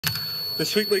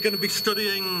This week we're going to be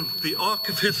studying the arc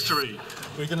of history.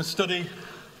 We're going to study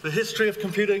the history of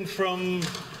computing from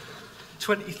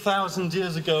 20,000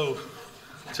 years ago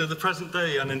to the present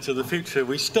day and into the future.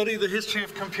 We study the history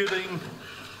of computing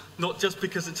not just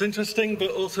because it's interesting,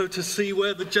 but also to see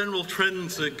where the general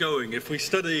trends are going. If we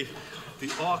study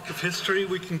the arc of history,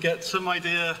 we can get some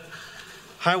idea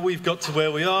how we've got to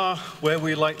where we are, where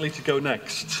we're likely to go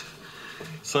next.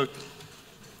 So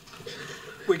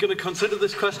we're going to consider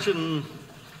this question,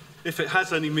 if it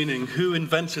has any meaning: who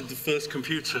invented the first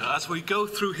computer? As we go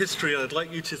through history, I'd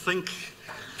like you to think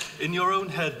in your own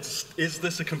heads, is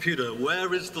this a computer?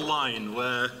 Where is the line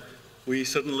where we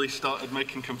suddenly started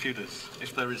making computers,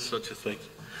 if there is such a thing?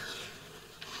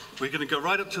 We're going to go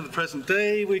right up to the present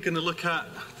day. We're going to look at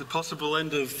the possible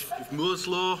end of Moore's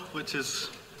law, which is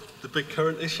the big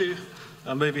current issue,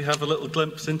 and maybe have a little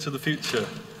glimpse into the future.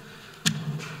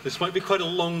 This might be quite a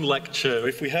long lecture.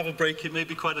 If we have a break, it may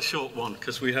be quite a short one,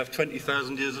 because we have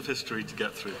 20,000 years of history to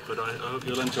get through, but I hope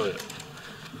you'll enjoy it.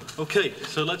 Okay,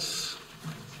 so let's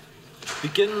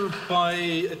begin by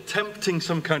attempting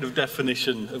some kind of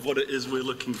definition of what it is we're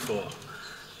looking for.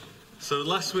 So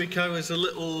last week I was a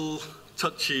little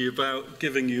touchy about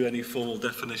giving you any formal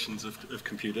definitions of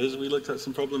computers. We looked at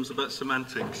some problems about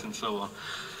semantics and so on.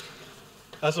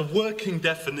 As a working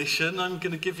definition, I'm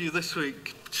going to give you this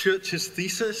week Church's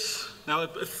thesis. Now,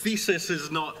 a thesis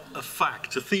is not a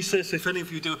fact. A thesis, if any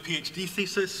of you do a PhD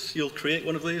thesis, you'll create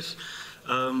one of these.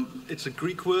 It's a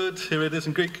Greek word. Here it is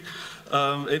in Greek.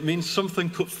 It means something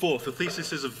put forth. A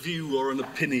thesis is a view or an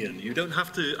opinion. You don't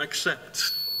have to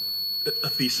accept a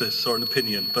thesis or an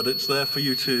opinion, but it's there for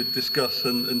you to discuss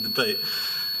and debate.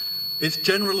 It's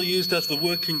generally used as the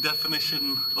working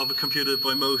definition of a computer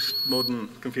by most modern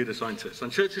computer scientists.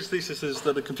 And Church's thesis is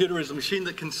that a computer is a machine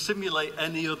that can simulate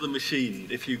any other machine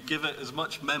if you give it as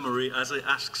much memory as it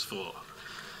asks for.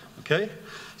 Okay?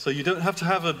 So you don't have to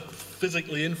have a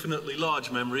physically infinitely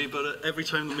large memory, but every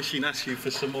time the machine asks you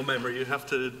for some more memory, you have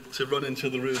to run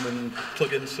into the room and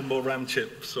plug in some more RAM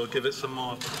chips or give it some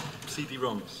more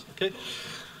CD-ROMs. Okay?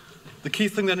 The key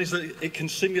thing then is that it can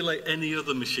simulate any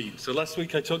other machine. So last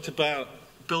week I talked about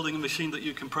building a machine that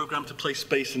you can program to play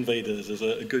Space Invaders as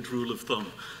a good rule of thumb.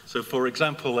 So for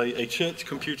example, a church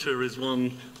computer is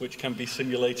one which can be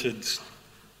simulated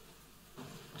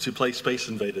to play Space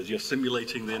Invaders. You're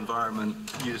simulating the environment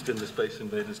used in the Space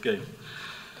Invaders game.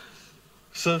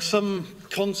 So some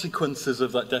consequences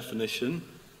of that definition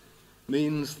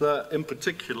means that, in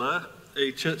particular,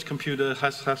 a church computer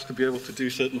has to be able to do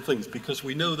certain things, because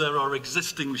we know there are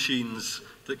existing machines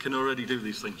that can already do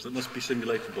these things that must be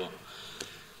simulatable.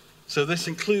 So this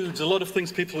includes a lot of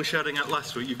things people were shouting out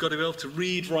last week. You've got to be able to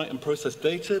read, write, and process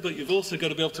data, but you've also got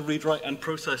to be able to read, write, and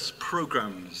process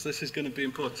programs. This is going to be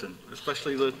important,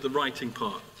 especially the writing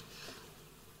part.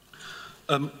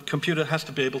 Computer has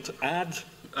to be able to add,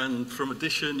 and from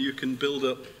addition you can build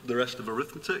up the rest of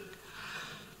arithmetic.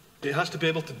 It has to be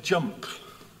able to jump.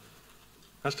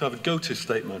 Has to have a go-to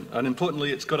statement, and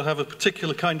importantly, it's got to have a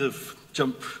particular kind of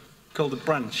jump called a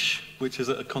branch, which is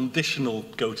a conditional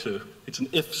go-to. It's an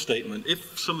if statement.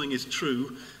 If something is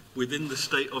true within the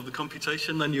state of the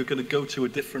computation, then you're going to go to a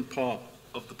different part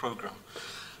of the program.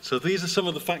 So these are some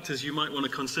of the factors you might want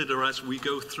to consider as we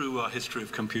go through our history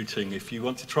of computing, if you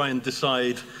want to try and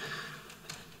decide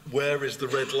where is the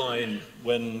red line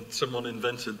when someone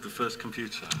invented the first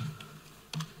computer.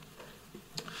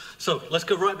 So let's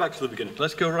go right back to the beginning.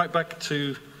 Let's go right back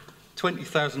to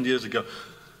 20,000 years ago.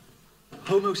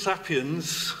 Homo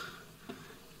sapiens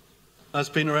has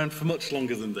been around for much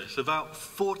longer than this. About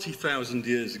 40,000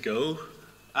 years ago,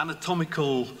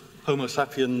 anatomical Homo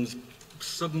sapiens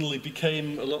suddenly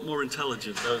became a lot more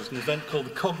intelligent. There was an event called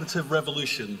the cognitive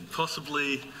revolution.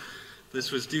 Possibly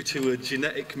this was due to a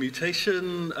genetic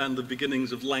mutation and the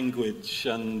beginnings of language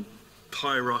and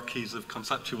hierarchies of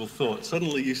conceptual thought.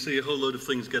 Suddenly you see a whole load of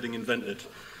things getting invented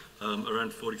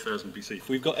around 40,000 BC. If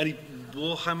we've got any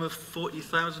Warhammer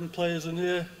 40,000 players in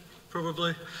here,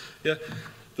 probably. Yeah.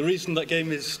 The reason that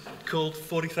game is called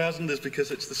 40,000 is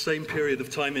because it's the same period of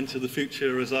time into the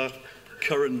future as our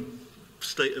current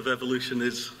state of evolution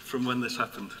is from when this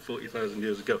happened, 40,000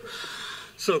 years ago.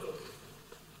 So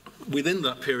within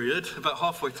that period, about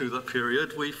halfway through that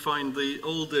period, we find the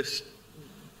oldest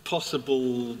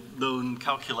possible known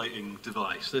calculating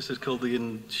device. This is called the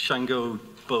Inshango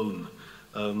bone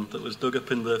that was dug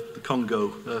up in the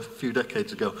Congo a few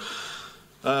decades ago.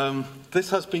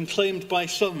 This has been claimed by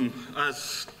some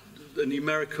as a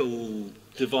numerical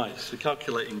device, a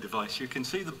calculating device. You can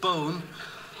see the bone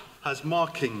has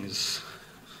markings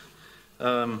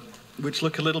which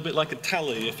look a little bit like a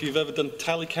tally. If you've ever done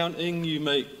tally counting, you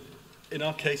make In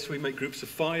our case, we make groups of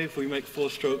 5, we make 4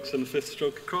 strokes and a 5th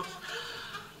stroke across.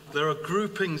 There are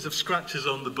groupings of scratches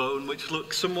on the bone which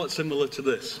look somewhat similar to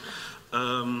this.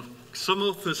 Some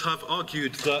authors have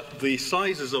argued that the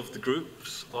sizes of the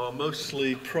groups are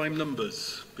mostly prime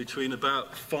numbers, between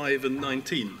about 5 and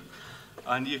 19.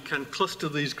 And you can cluster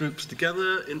these groups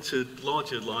together into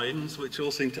larger lines, which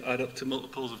all seem to add up to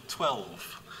multiples of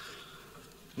 12.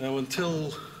 Now,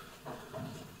 until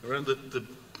around the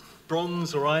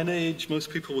Bronze or Iron Age, most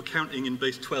people were counting in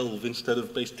base 12 instead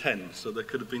of base 10, so there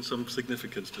could have been some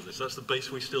significance to this. That's the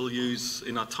base we still use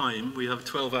in our time. We have a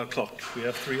 12-hour clock. We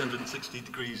have 360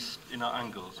 degrees in our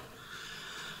angles.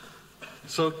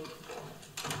 So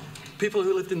people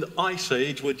who lived in the Ice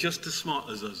Age were just as smart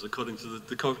as us, according to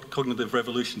the cognitive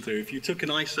revolution theory. If you took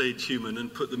an Ice Age human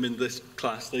and put them in this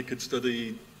class, they could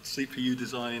study CPU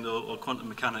design or quantum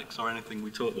mechanics or anything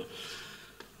we taught them.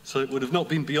 So it would have not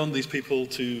been beyond these people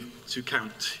to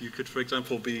count. You could, for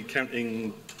example, be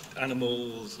counting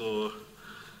animals or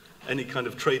any kind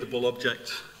of tradable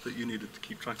object that you needed to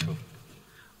keep track of.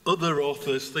 Other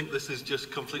authors think this is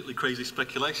just completely crazy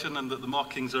speculation and that the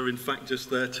markings are in fact just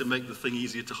there to make the thing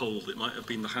easier to hold. It might have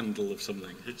been the handle of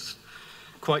something. It's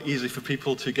quite easy for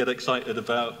people to get excited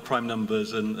about prime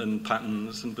numbers and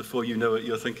patterns, and before you know it,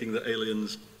 you're thinking that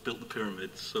aliens built the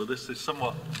pyramids. So this is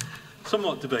somewhat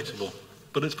debatable,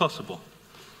 but it's possible.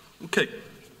 Okay,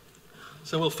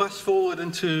 so we'll fast forward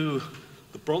into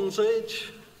the Bronze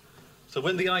Age. So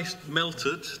when the ice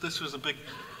melted, this was a big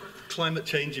climate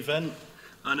change event,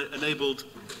 and it enabled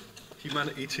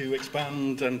humanity to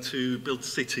expand and to build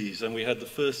cities, and we had the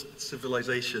first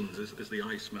civilizations as the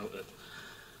ice melted.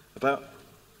 About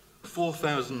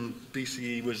 4000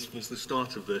 BCE was the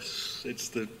start of this. It's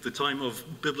the time of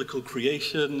biblical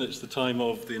creation, it's the time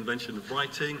of the invention of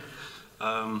writing,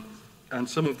 and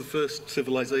some of the first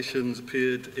civilizations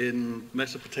appeared in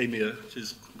Mesopotamia, which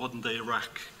is modern-day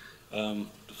Iraq, the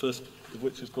first of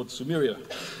which is called Sumeria.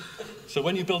 So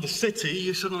when you build a city,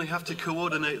 you suddenly have to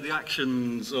coordinate the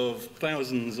actions of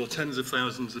thousands or tens of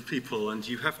thousands of people, and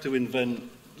you have to invent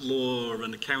law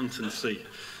and accountancy.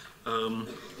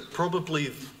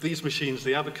 Probably these machines,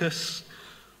 the abacus,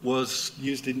 was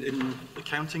used in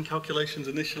accounting calculations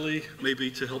initially, maybe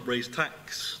to help raise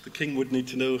tax. The king would need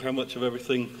to know how much of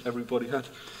everything everybody had.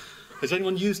 Has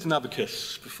anyone used an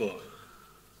abacus before?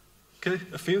 Okay,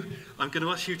 a few. I'm going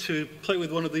to ask you to play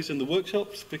with one of these in the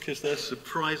workshops because they're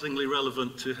surprisingly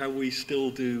relevant to how we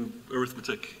still do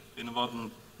arithmetic in a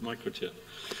modern microchip.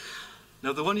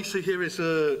 Now, the one you see here is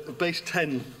a base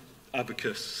 10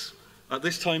 abacus. At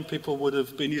this time, people would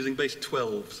have been using base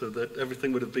 12, so that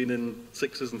everything would have been in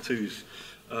 6s and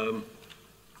 2s.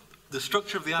 The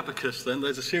structure of the abacus, then,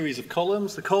 there's a series of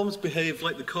columns. The columns behave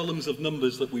like the columns of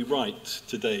numbers that we write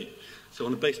today. So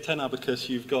on a base 10 abacus,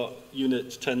 you've got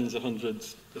units, tens,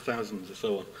 hundreds, thousands, and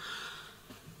so on.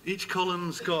 Each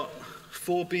column's got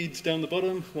 4 beads down the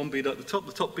bottom, 1 bead at the top.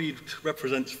 The top bead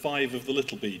represents 5 of the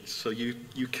little beads. So you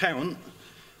count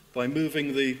by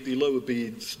moving the lower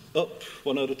beads up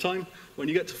one at a time. When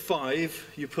you get to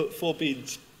 5, you put 4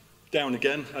 beads down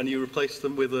again, and you replace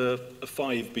them with a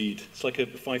 5 bead. It's like a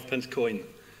 5-pence coin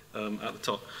at the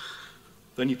top.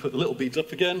 Then you put the little beads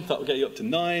up again, that will get you up to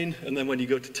 9, and then when you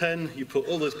go to 10, you put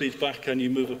all those beads back and you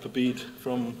move up a bead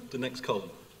from the next column.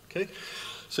 Okay?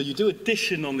 So you do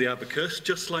addition on the abacus,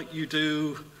 just like you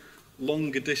do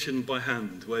long addition by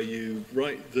hand, where you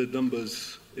write the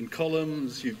numbers in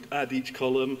columns, you add each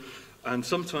column, and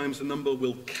sometimes the number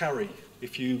will carry.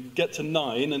 If you get to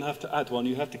 9 and have to add 1,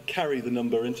 you have to carry the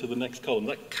number into the next column.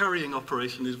 That carrying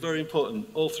operation is very important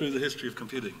all through the history of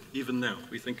computing. Even now,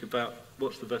 we think about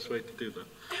what's the best way to do that.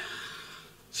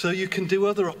 So you can do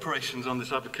other operations on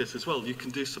this abacus as well. You can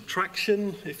do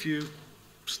subtraction if you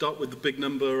start with the big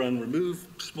number and remove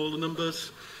smaller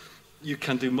numbers. You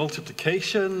can do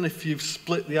multiplication if you've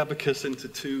split the abacus into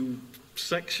 2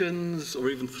 sections or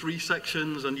even 3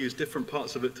 sections and use different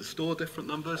parts of it to store different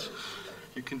numbers.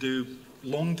 You can do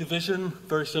long division,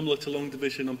 very similar to long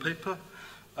division on paper.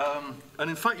 And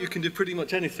in fact, you can do pretty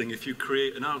much anything if you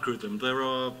create an algorithm. There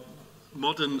are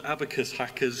modern abacus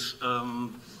hackers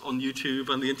on YouTube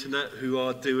and the internet who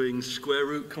are doing square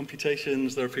root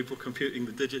computations. There are people computing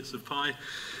the digits of pi.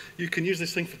 You can use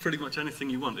this thing for pretty much anything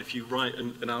you want if you write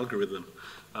an algorithm.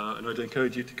 And I'd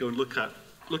encourage you to go and look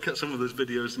at some of those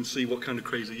videos and see what kind of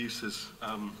crazy uses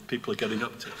people are getting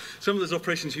up to. Some of those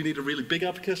operations you need a really big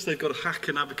abacus. They've got to hack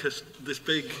an abacus this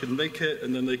big and make it,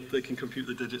 and then they can compute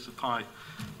the digits of pi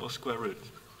or square root.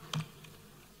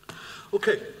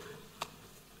 Okay,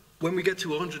 when we get to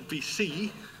 100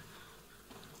 BC,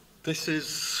 this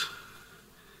is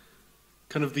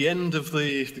kind of the end of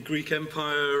the Greek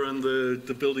Empire and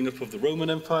the building up of the Roman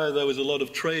Empire, there was a lot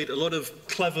of trade, a lot of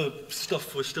clever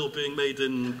stuff was still being made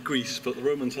in Greece, but the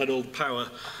Romans had all the power,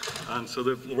 and so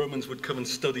the Romans would come and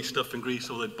study stuff in Greece,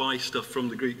 or they'd buy stuff from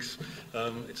the Greeks.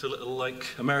 It's a little like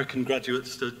American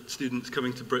graduates, students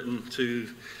coming to Britain to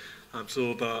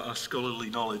absorb our scholarly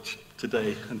knowledge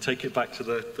today and take it back to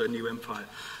their new empire.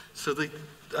 So the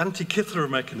Antikythera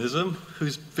mechanism,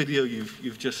 whose video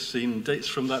you've just seen, dates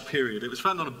from that period. It was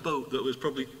found on a boat that was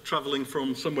probably traveling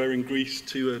from somewhere in Greece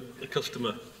to a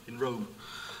customer in Rome.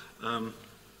 And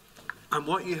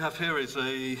what you have here is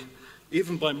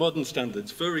even by modern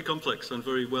standards, very complex and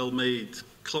very well-made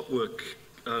clockwork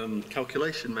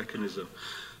calculation mechanism.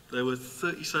 There were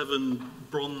 37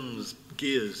 bronze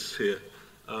gears here,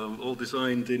 all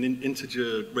designed in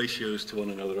integer ratios to one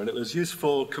another, and it was used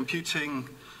for computing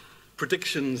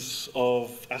predictions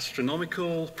of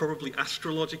astronomical, probably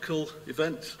astrological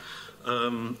events.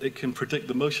 It can predict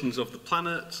the motions of the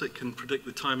planets, it can predict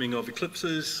the timing of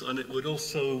eclipses, and it would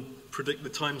also predict the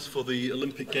times for the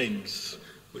Olympic Games,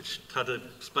 which had a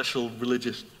special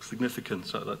religious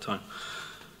significance at that time.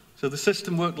 So the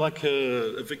system worked like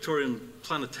a Victorian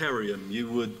planetarium. You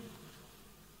would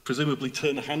presumably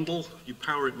turn a handle, you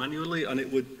power it manually, and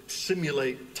it would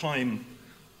simulate time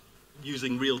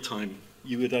using real time.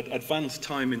 You would advance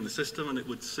time in the system, and it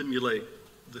would simulate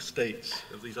the states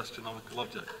of these astronomical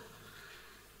objects.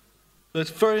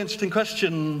 It's a very interesting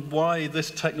question why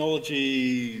this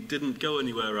technology didn't go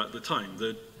anywhere at the time.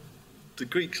 The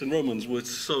Greeks and Romans were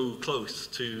so close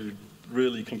to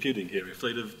really computing here. If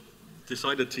they'd have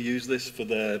decided to use this for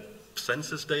their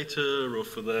census data or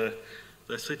for their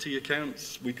city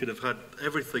accounts, we could have had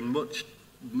everything much,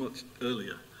 much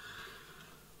earlier.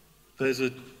 There's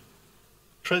a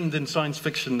trend in science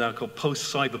fiction now called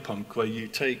post-cyberpunk, where you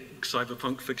take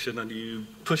cyberpunk fiction and you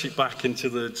push it back into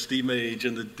the steam age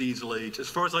and the diesel age. As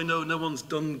far as I know, no one's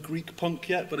done Greek punk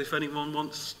yet, but if anyone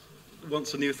wants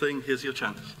a new thing, here's your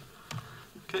chance.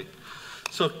 Okay,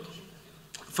 so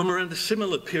from around a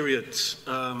similar period,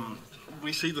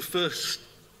 we see the first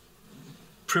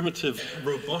primitive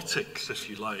robotics, if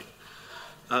you like.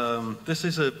 This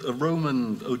is a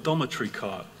Roman odometry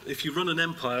cart. If you run an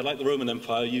empire like the Roman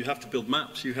Empire, you have to build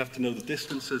maps, you have to know the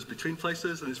distances between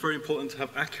places, and it's very important to have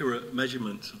accurate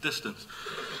measurements of distance.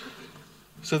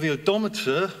 So the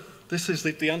odometer, this is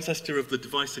the ancestor of the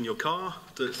device in your car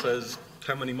that says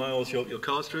how many miles your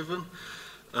car's driven.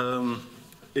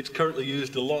 It's currently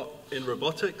used a lot in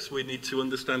robotics. We need to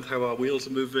understand how our wheels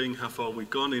are moving, how far we've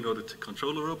gone in order to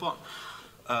control a robot.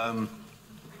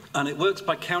 And it works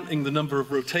by counting the number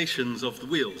of rotations of the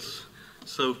wheels.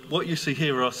 So what you see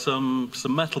here are some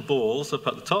metal balls up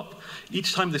at the top.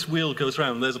 Each time this wheel goes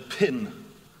round, there's a pin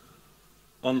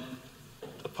on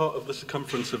a part of the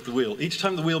circumference of the wheel. Each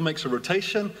time the wheel makes a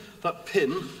rotation, that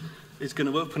pin is going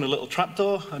to open a little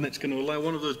trapdoor, and it's going to allow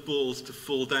one of those balls to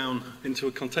fall down into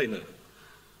a container.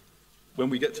 When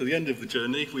we get to the end of the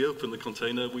journey, we open the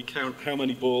container, we count how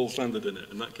many balls landed in it,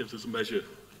 and that gives us a measure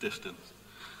of distance.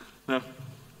 Now,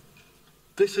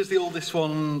 this is the oldest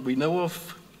one we know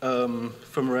of,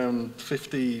 from around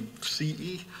 50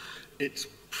 CE. It's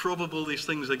probable these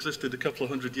things existed a couple of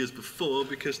hundred years before,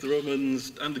 because the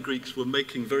Romans and the Greeks were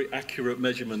making very accurate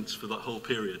measurements for that whole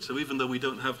period. So even though we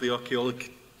don't have the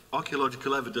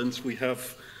archaeological evidence, we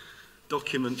have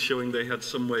documents showing they had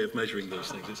some way of measuring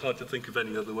those things. It's hard to think of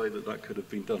any other way that could have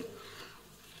been done.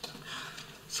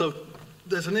 So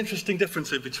there's an interesting difference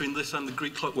here between this and the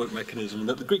Greek clockwork mechanism,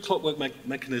 that the Greek clockwork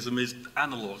mechanism is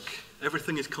analog.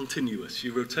 Everything is continuous.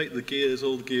 You rotate the gears,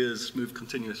 all the gears move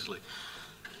continuously.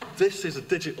 This is a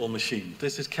digital machine.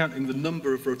 This is counting the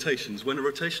number of rotations. When a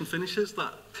rotation finishes,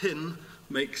 that pin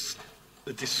makes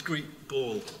a discrete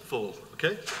ball fall,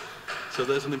 okay? So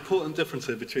there's an important difference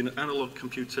here between an analog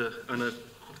computer and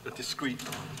a discrete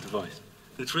device.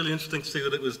 It's really interesting to see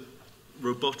that it was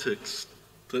robotics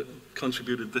that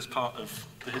contributed this part of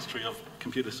the history of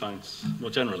computer science more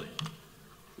generally.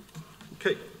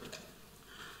 Okay.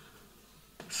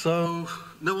 So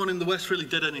no one in the West really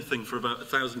did anything for about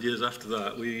 1,000 years after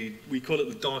that. We call it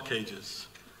the Dark Ages.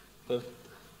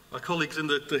 Our colleagues in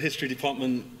the history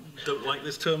department don't like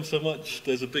this term so much.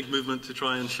 There's a big movement to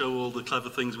try and show all the clever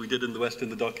things we did in the West in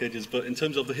the Dark Ages, but in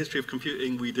terms of the history of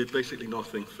computing, we did basically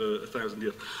nothing for 1,000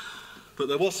 years. But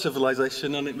there was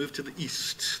civilization, and it moved to the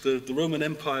east. The Roman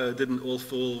Empire didn't all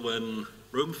fall when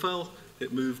Rome fell.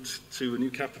 It moved to a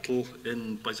new capital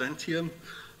in Byzantium,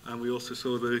 and we also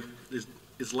saw the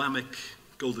Islamic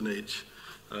Golden Age.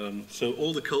 So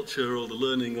all the culture, all the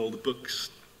learning, all the books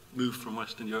moved from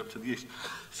Western Europe to the east.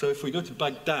 So if we go to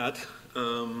Baghdad,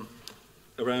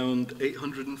 around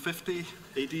 850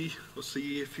 AD or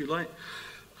CE, if you like,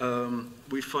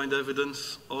 we find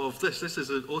evidence of this. This is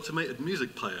an automated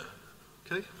music player,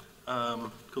 okay,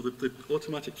 called the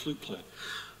automatic flute player.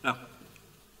 Now,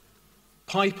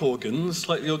 pipe organs,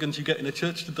 like the organs you get in a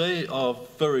church today, are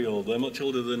very old. They're much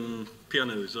older than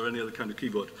pianos or any other kind of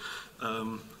keyboard.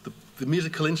 The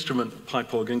musical instrument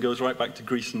pipe organ goes right back to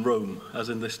Greece and Rome, as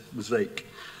in this mosaic.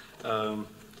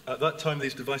 At that time,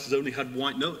 these devices only had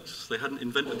white notes. They hadn't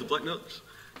invented the black notes.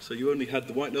 So you only had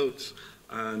the white notes,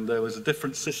 and there was a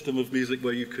different system of music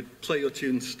where you could play your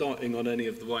tune starting on any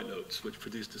of the white notes, which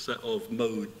produced a set of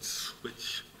modes,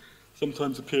 which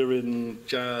sometimes appear in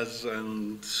jazz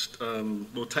and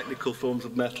more technical forms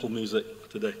of metal music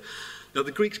today. Now,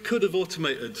 the Greeks could have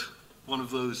automated one of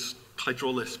those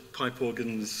hydraulic pipe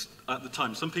organs at the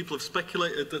time. Some people have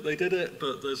speculated that they did it,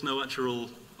 but there's no actual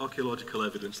archaeological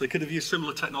evidence. They could have used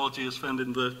similar technology as found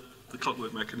in the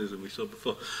clockwork mechanism we saw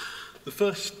before. The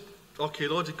first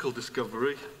archaeological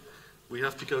discovery, we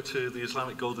have to go to the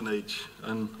Islamic Golden Age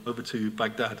and over to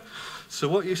Baghdad. So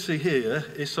what you see here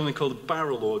is something called a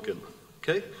barrel organ.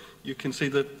 Okay? You can see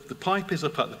that the pipe is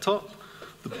up at the top,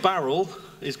 the barrel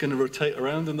is going to rotate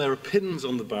around, and there are pins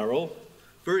on the barrel,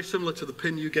 very similar to the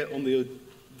pin you get on the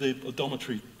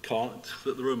odometry cart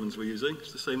that the Romans were using.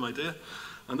 It's the same idea.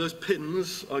 And those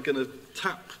pins are going to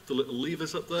tap the little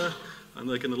levers up there, and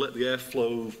they're going to let the air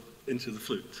flow into the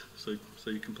flute, so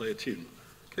you can play a tune.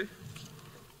 Okay?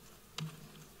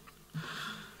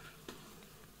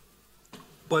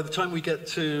 By the time we get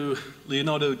to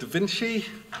Leonardo da Vinci,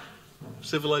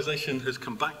 civilization has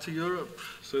come back to Europe,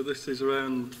 so this is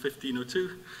around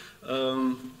 1502.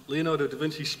 Leonardo da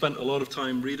Vinci spent a lot of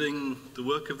time reading the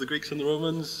work of the Greeks and the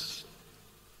Romans,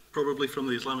 probably from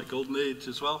the Islamic Golden Age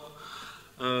as well.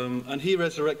 And he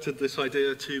resurrected this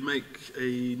idea to make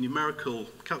a numerical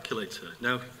calculator.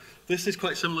 Now, this is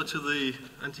quite similar to the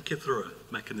Antikythera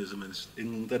mechanism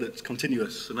in that it's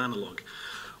continuous and analog.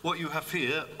 What you have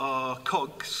here are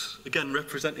cogs, again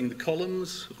representing the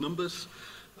columns of numbers.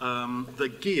 They're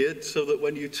geared so that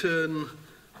when you turn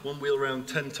one wheel around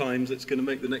 10 times, it's going to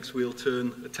make the next wheel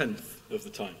turn a tenth of the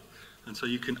time. And so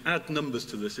you can add numbers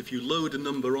to this. If you load a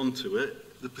number onto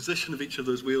it, the position of each of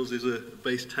those wheels is a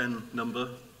base 10 number.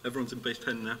 Everyone's in base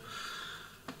 10 now.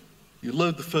 You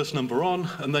load the first number on,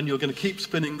 and then you're going to keep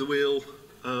spinning the wheel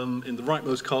in the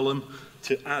rightmost column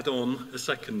to add on a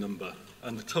second number.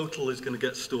 And the total is going to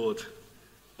get stored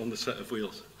on the set of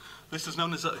wheels. This is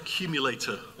known as an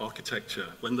accumulator architecture,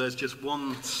 when there's just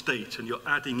one state and you're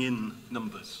adding in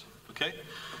numbers. Okay?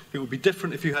 It would be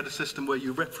different if you had a system where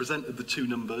you represented the two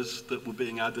numbers that were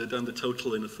being added and the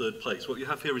total in a third place. What you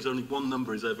have here is only one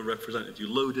number is ever represented. You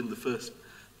load in the first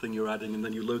thing you're adding, and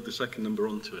then you load the second number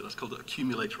onto it. That's called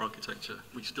accumulator architecture.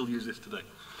 We still use this today.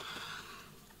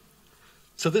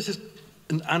 So this is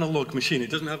an analog machine. It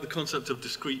doesn't have the concept of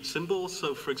discrete symbols.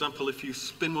 So, for example, if you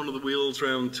spin one of the wheels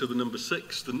round to the number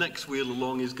 6, the next wheel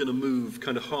along is going to move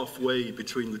kind of halfway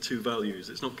between the two values.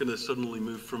 It's not going to suddenly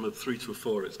move from a 3 to a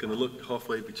 4. It's going to look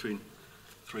halfway between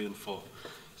 3 and 4.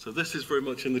 So this is very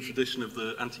much in the tradition of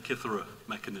the Antikythera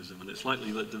mechanism, and it's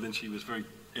likely that Da Vinci was very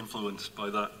influenced by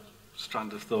that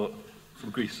strand of thought from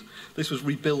Greece. This was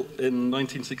rebuilt in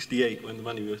 1968 when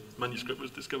the manuscript was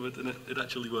discovered, and it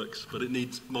actually works, but it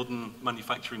needs modern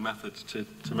manufacturing methods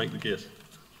to make the gears.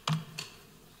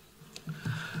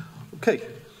 Okay,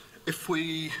 if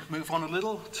we move on a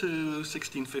little to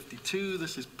 1652,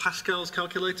 this is Pascal's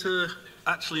calculator,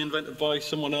 actually invented by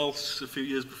someone else a few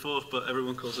years before, but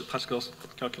everyone calls it Pascal's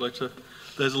calculator.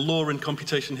 There's a law in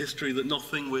computation history that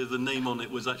nothing with a name on it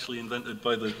was actually invented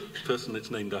by the person it's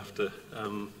named after.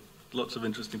 Lots of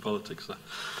interesting politics there.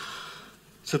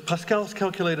 So Pascal's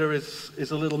calculator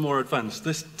is a little more advanced.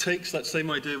 This takes that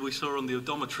same idea we saw on the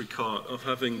odometry cart of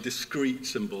having discrete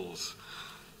symbols.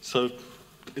 So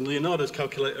in Leonardo's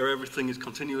calculator, everything is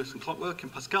continuous and clockwork. In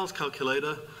Pascal's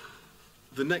calculator,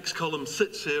 the next column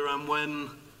sits here, and when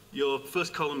your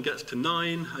first column gets to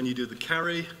 9 and you do the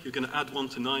carry, you're going to add 1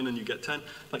 to 9 and you get 10.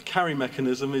 That carry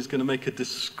mechanism is going to make a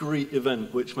discrete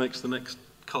event which makes the next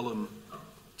column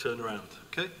turn around.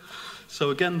 Okay? So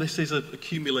again, this is an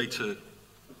accumulator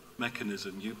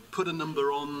mechanism. You put a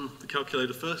number on the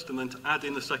calculator first, and then to add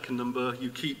in a second number, you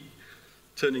keep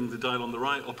turning the dial on the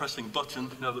right or pressing button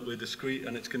now that we're discrete,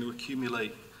 and it's going to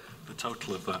accumulate the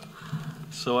total of that.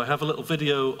 So I have a little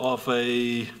video of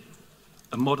a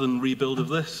modern rebuild of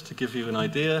this to give you an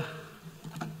idea.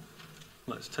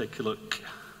 Let's take a look.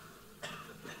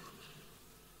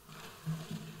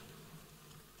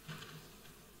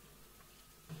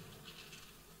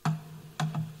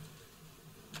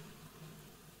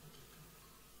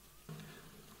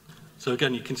 So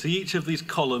again, you can see each of these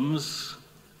columns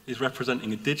is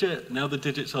representing a digit. Now the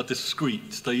digits are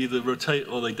discrete. They either rotate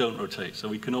or they don't rotate. So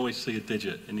we can always see a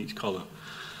digit in each column.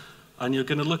 And you're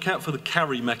going to look out for the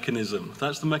carry mechanism.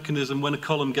 That's the mechanism when a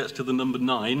column gets to the number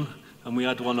 9 and we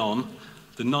add one on.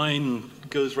 The 9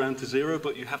 goes round to 0,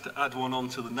 but you have to add one on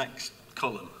to the next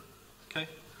column. Okay?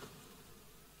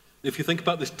 If you think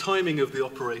about this timing of the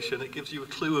operation, it gives you a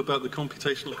clue about the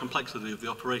computational complexity of the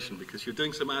operation, because you're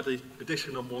doing some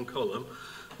addition on one column.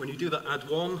 When you do that add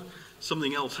 1,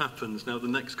 something else happens. Now the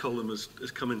next column has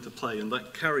come into play, and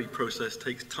that carry process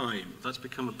takes time. That's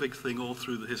become a big thing all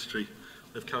through the history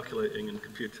of calculating and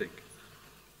computing.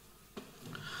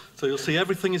 So you'll see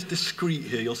everything is discrete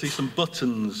here. You'll see some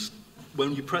buttons.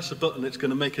 When you press a button, it's going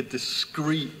to make a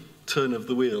discrete turn of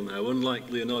the wheel now, unlike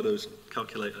Leonardo's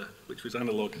calculator, which was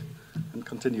analog and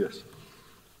continuous.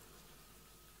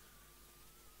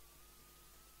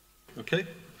 Okay,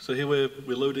 so here we're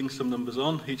loading some numbers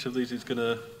on. Each of these is going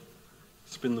to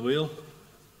spin the wheel.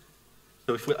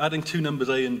 So if we're adding two numbers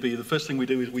A and B, the first thing we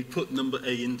do is we put number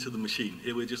A into the machine.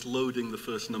 Here we're just loading the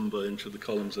first number into the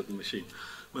columns of the machine.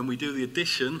 When we do the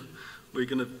addition, we're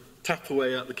going to tap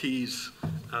away at the keys.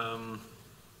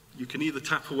 You can either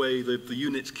tap away the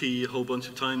units key a whole bunch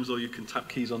of times, or you can tap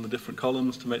keys on the different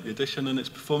columns to make the addition, and it's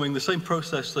performing the same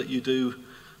process that you do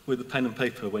with the pen and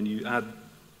paper when you add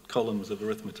columns of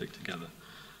arithmetic together.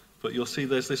 But you'll see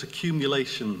there's this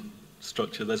accumulation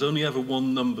structure. There's only ever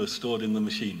one number stored in the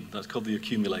machine. That's called the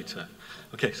accumulator.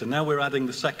 Okay, so now we're adding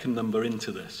the second number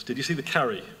into this. Did you see the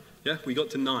carry? Yeah, we got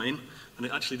to 9, and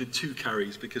it actually did 2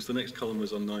 carries because the next column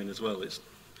was on 9 as well.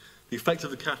 The effect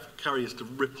of the carry is to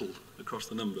ripple across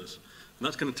the numbers. And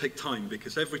that's going to take time,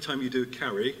 because every time you do a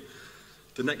carry,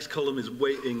 the next column is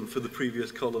waiting for the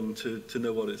previous column to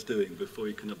know what it's doing before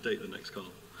you can update the next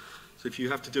column. So if you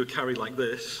have to do a carry like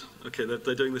this, okay,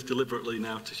 they're doing this deliberately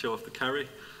now to show off the carry.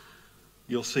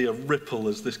 You'll see a ripple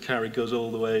as this carry goes all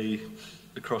the way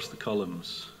across the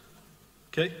columns.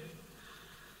 Okay?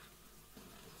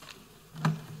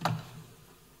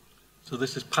 So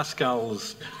this is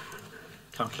Pascal's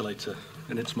calculator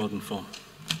in its modern form.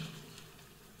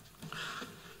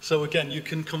 So again, you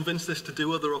can convince this to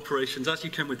do other operations. As you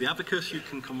can with the abacus, you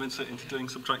can convince it into doing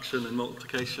subtraction and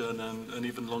multiplication and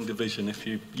even long division if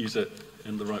you use it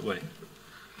in the right way.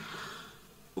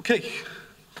 Okay,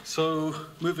 so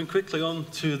moving quickly on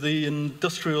to the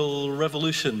Industrial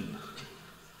Revolution,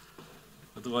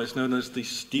 otherwise known as the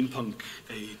steampunk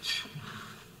age.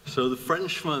 So the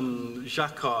Frenchman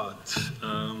Jacquard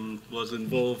was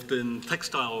involved in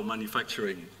textile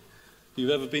manufacturing.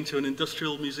 You've ever been to an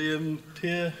industrial museum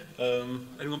here?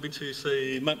 Anyone been to,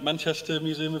 say, Manchester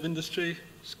Museum of Industry?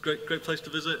 It's a great place to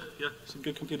visit. Yeah, some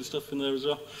good computer stuff in there as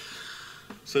well.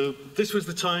 So this was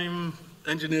the time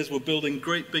engineers were building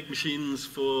great big machines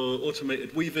for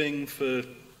automated weaving, for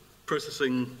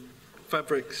processing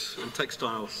fabrics and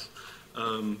textiles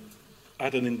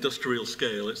at an industrial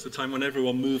scale. It's the time when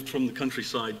everyone moved from the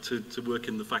countryside to work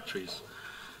in the factories.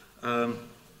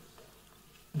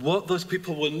 What those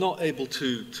people were not able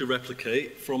to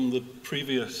replicate from the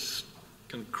previous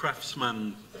kind of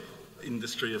craftsman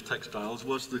industry of textiles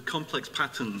was the complex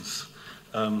patterns.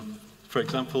 For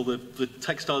example, the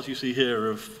textiles you see here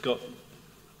have got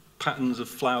patterns of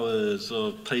flowers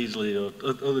or paisley or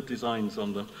other designs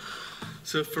on them.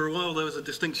 So for a while there was a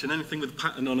distinction. Anything with a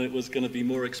pattern on it was going to be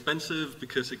more expensive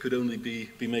because it could only be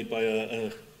made by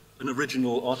an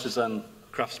original artisan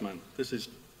craftsman. This is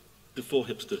before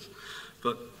hipsters.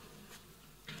 But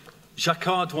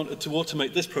Jacquard wanted to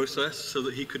automate this process so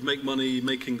that he could make money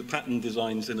making the pattern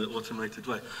designs in an automated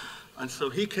way. And so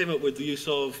he came up with the use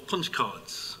of punch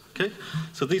cards. Okay?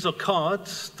 So these are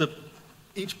cards that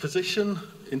each position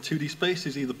in 2D space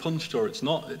is either punched or it's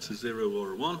not. It's a 0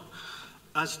 or a 1.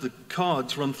 As the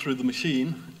cards run through the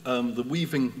machine, the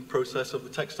weaving process of the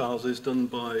textiles is done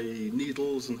by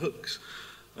needles and hooks.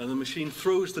 And the machine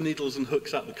throws the needles and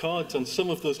hooks at the cards, and some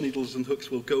of those needles and hooks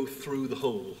will go through the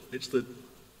hole. It's the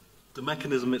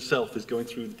mechanism itself is going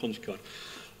through the punch card.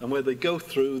 And where they go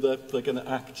through, they're going to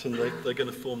act and they're going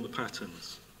to form the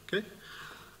patterns. Okay?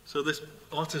 So this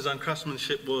artisan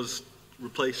craftsmanship was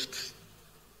replaced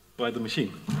by the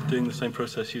machine, doing the same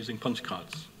process using punch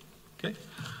cards. Okay?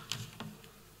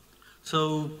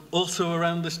 So also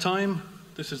around this time,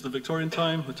 this is the Victorian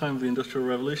time, the time of the Industrial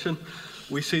Revolution,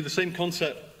 we see the same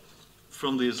concept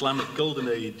from the Islamic Golden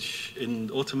Age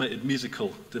in automated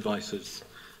musical devices,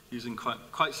 using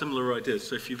quite similar ideas.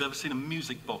 So if you've ever seen a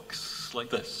music box like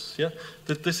this, yeah?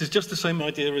 This is just the same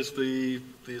idea as the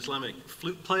Islamic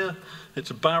flute player.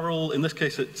 It's a barrel. In this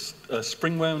case, it's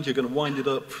spring wound. You're going to wind it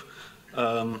up.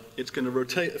 It's going to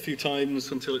rotate a few times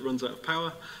until it runs out of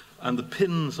power. And the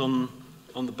pins on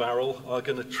the barrel are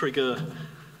going to trigger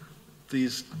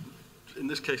these, in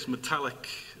this case, metallic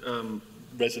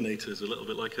resonators, a little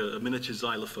bit like a miniature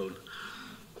xylophone.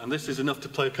 And this is enough to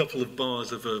play a couple of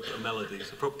bars of a melody.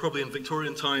 So probably in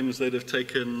Victorian times, they'd have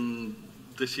taken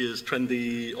this year's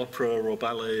trendy opera or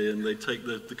ballet, and they'd take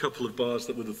the couple of bars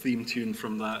that were the theme tune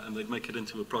from that, and they'd make it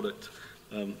into a product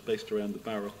based around the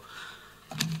barrel.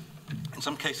 In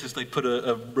some cases, they put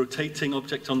a rotating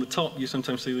object on the top. You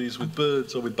sometimes see these with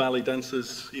birds or with ballet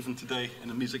dancers, even today, in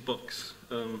a music box,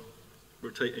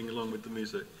 rotating along with the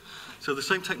music. So the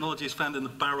same technology is found in the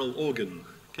barrel organ.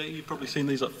 Okay, you've probably seen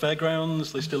these at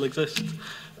fairgrounds. They still exist.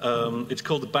 It's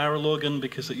called the barrel organ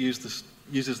because it uses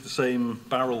the same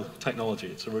barrel technology.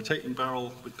 It's a rotating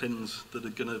barrel with pins that are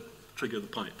going to trigger the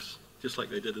pipes, just like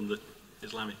they did in the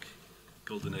Islamic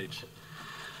Golden Age.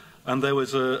 And there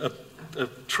was a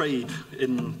trade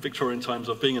in Victorian times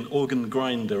of being an organ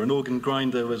grinder. An organ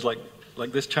grinder was like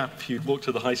this chap. You'd walk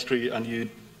to the high street and you'd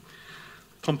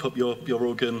pump up your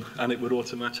organ, and it would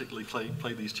automatically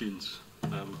play these tunes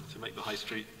to make the high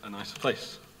street a nicer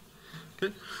place.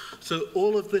 Okay? So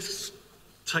all of this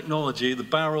technology, the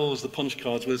barrels, the punch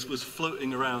cards, was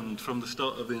floating around from the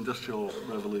start of the Industrial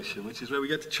Revolution, which is where we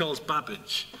get to Charles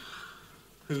Babbage,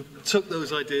 who took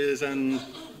those ideas and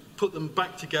put them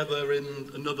back together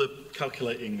in another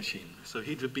calculating machine. So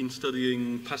he'd have been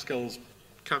studying Pascal's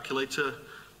calculator,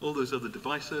 all those other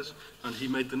devices, and he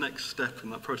made the next step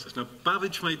in that process. Now,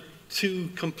 Babbage made two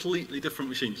completely different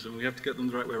machines, and we have to get them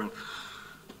the right way around.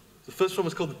 The first one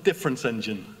was called the difference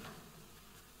engine,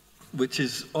 which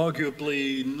is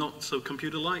arguably not so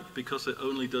computer-like because it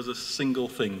only does a single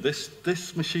thing.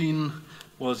 This machine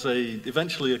was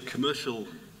eventually a commercial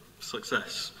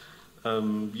success.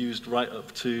 Used right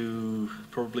up to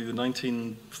probably the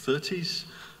 1930s,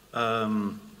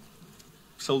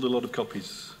 sold a lot of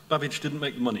copies. Babbage didn't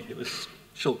make the money. It was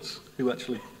Schultz who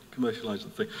actually commercialized the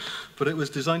thing. But it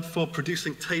was designed for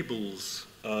producing tables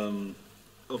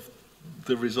of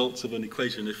the results of an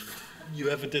equation. If you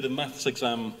ever did a maths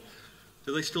exam,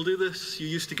 do they still do this? You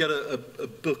used to get a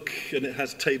book and it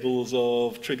has tables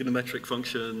of trigonometric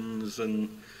functions and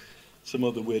some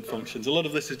other weird functions. A lot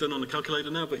of this is done on a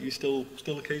calculator now, but you still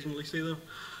occasionally see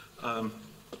them.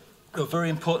 They were very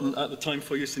important at the time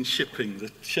for use in shipping.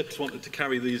 The ships wanted to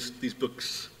carry these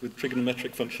books with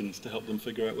trigonometric functions to help them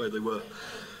figure out where they were.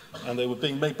 And they were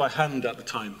being made by hand at the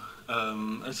time.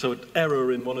 And so an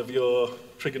error in one of your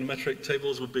trigonometric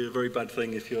tables would be a very bad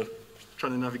thing if you're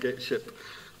trying to navigate a ship.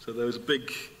 So there was a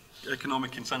big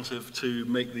economic incentive to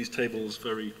make these tables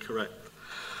very correct.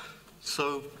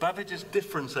 So Babbage's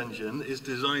difference engine is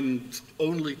designed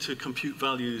only to compute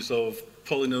values of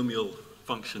polynomial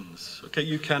functions. Okay,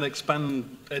 you can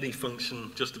expand any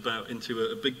function just about into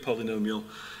a big polynomial,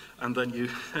 and then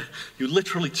you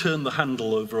literally turn the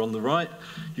handle over on the right.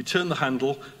 You turn the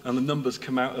handle, and the numbers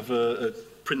come out of a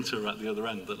printer at the other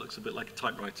end that looks a bit like a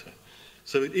typewriter.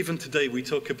 So even today, we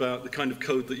talk about the kind of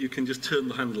code that you can just turn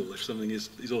the handle if something is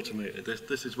automated.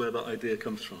 This is where that idea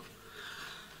comes from.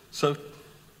 So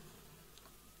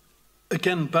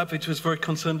again, Babbage was very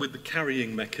concerned with the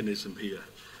carrying mechanism here.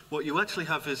 What you actually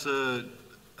have is a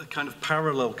kind of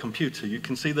parallel computer. You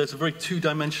can see there's a very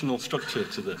two-dimensional structure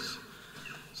to this.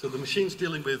 So the machine's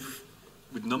dealing with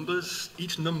numbers.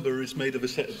 Each number is made of a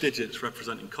set of digits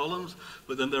representing columns,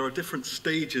 but then there are different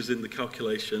stages in the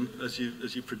calculation as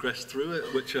you progress through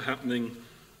it, which are happening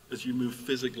as you move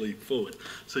physically forward.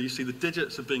 So you see the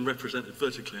digits are being represented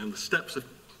vertically, and the steps of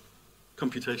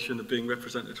computation are being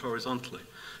represented horizontally.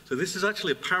 So this is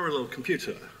actually a parallel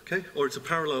computer, okay? Or it's a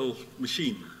parallel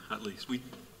machine, at least. We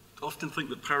often think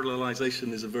that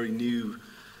parallelization is a very new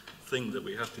thing that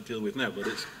we have to deal with now, but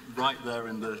it's right there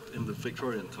in the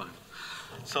Victorian time.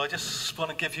 So I just want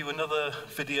to give you another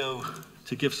video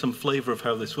to give some flavor of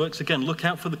how this works. Again, look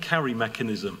out for the carry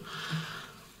mechanism.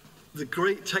 The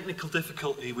great technical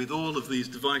difficulty with all of these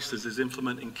devices is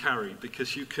implementing carry,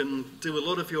 because you can do a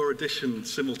lot of your addition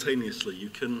simultaneously. You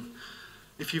can,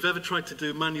 if you've ever tried to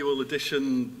do manual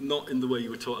addition not in the way you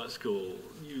were taught at school,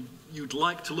 you'd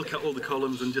like to look at all the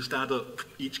columns and just add up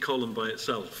each column by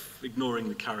itself, ignoring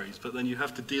the carries, but then you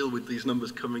have to deal with these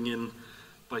numbers coming in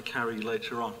by carry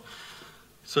later on.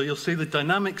 So you'll see the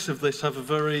dynamics of this have a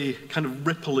very kind of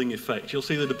rippling effect. You'll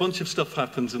see that a bunch of stuff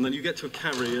happens, and then you get to a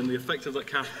carry, and the effect of that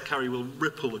carry will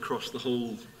ripple across the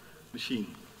whole machine.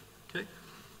 Okay?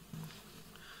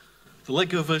 The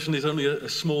Lego version is only a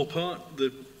small part.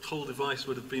 The whole device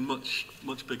would have been much,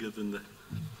 much bigger than this.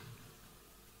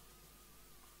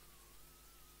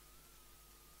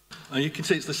 And you can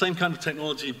see it's the same kind of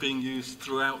technology being used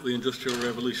throughout the Industrial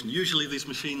Revolution. Usually these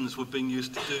machines were being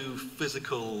used to do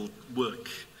physical work.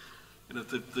 You know,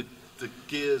 the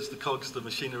gears, the cogs, the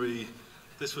machinery.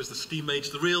 This was the steam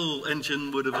age. The real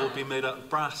engine would have all been made out of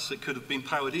brass. It could have been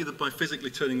powered either by physically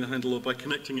turning the handle or by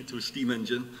connecting it to a steam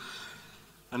engine.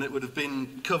 And it would have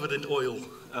been covered in oil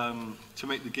to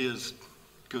make the gears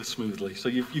go smoothly. So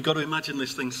you've got to imagine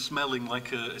this thing smelling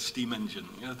like a steam engine.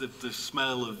 You know, the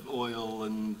smell of oil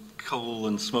and coal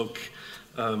and smoke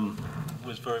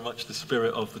was very much the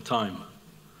spirit of the time.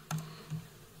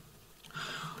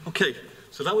 Okay,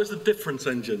 so that was the difference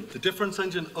engine. The difference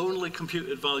engine only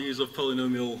computed values of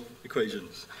polynomial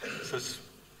equations. So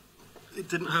it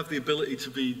didn't have the ability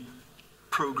to be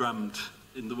programmed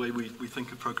in the way we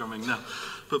think of programming now.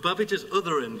 But Babbage's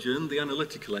other engine, the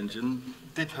analytical engine,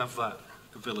 did have that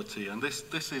ability, and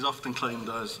this is often claimed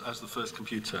as the first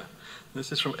computer.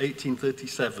 This is from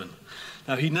 1837.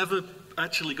 Now, he never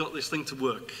actually got this thing to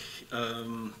work.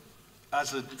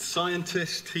 As a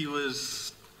scientist, he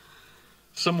was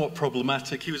somewhat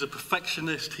problematic. He was a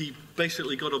perfectionist. He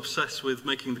basically got obsessed with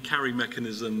making the carry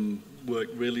mechanism work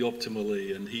really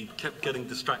optimally, and he kept getting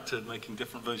distracted making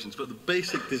different versions. But the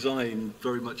basic design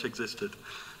very much existed,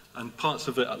 and parts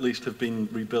of it at least have been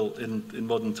rebuilt in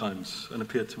modern times and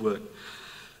appear to work.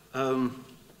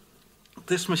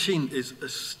 This machine is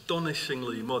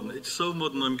astonishingly modern. It's so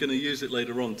modern I'm going to use it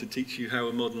later on to teach you how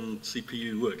a modern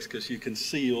CPU works, because you can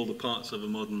see all the parts of a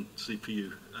modern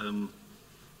CPU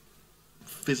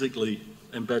physically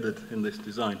embedded in this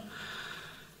design.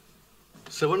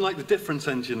 So unlike the difference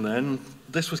engine then,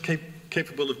 this was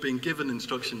capable of being given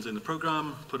instructions in the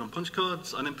program, put on punch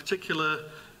cards, and in particular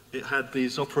it had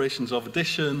these operations of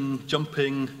addition,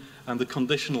 jumping, and the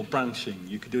conditional branching.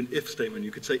 You could do an if statement.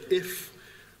 You could say if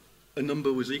a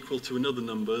number was equal to another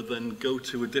number, then go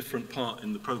to a different part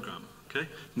in the program. Okay?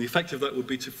 And the effect of that would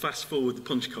be to fast forward the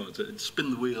punch cards. It would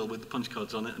spin the wheel with the punch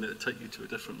cards on it, and it would take you to a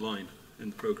different line in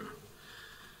the program.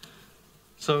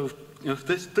 So, you know,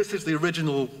 this is the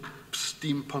original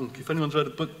steampunk. If anyone's read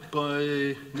a book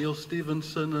by Neil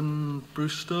Stephenson and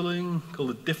Bruce Sterling called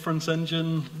The Difference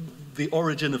Engine, the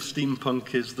origin of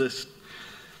steampunk is this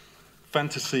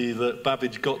fantasy that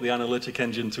Babbage got the analytic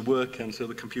engine to work, and so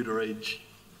the computer age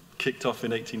kicked off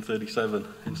in 1837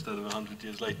 instead of 100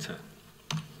 years later.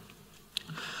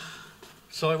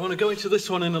 So I want to go into this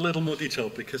one in a little more detail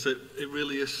because it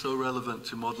really is so relevant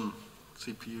to modern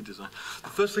CPU design. The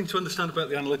first thing to understand about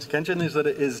the analytic engine is that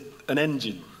it is an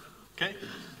engine. Okay?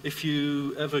 If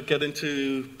you ever get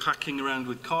into packing around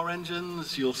with car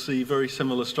engines, you'll see very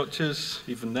similar structures,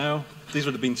 even now. These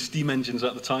would have been steam engines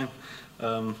at the time.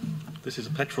 This is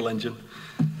a petrol engine.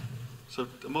 So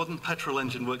a modern petrol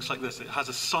engine works like this. It has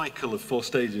a cycle of 4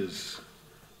 stages: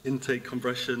 intake,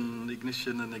 compression,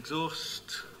 ignition, and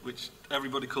exhaust, which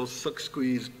everybody calls suck,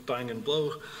 squeeze, bang, and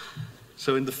blow.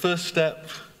 So in the first step,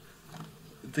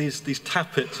 these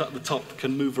tappets at the top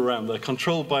can move around. They're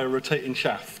controlled by a rotating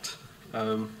shaft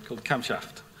called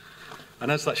camshaft.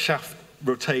 And as that shaft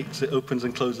rotates, it opens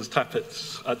and closes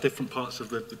tappets at different parts of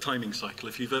the timing cycle.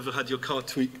 If you've ever had your car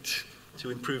tweaked to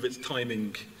improve its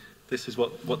timing, this is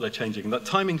what they're changing. And that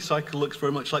timing cycle looks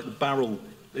very much like the barrel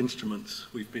instruments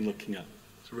we've been looking at.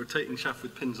 It's a rotating shaft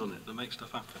with pins on it that makes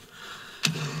stuff happen.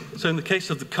 So in the case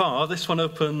of the car, this one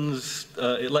opens,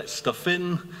 it lets stuff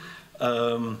in.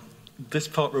 This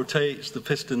part rotates, the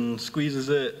piston squeezes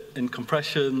it in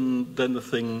compression, then the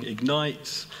thing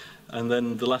ignites, and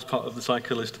then the last part of the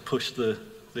cycle is to push the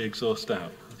exhaust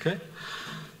out, okay?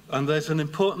 And there's an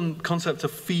important concept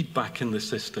of feedback in this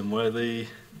system where the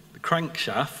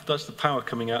crankshaft, that's the power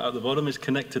coming out at the bottom, is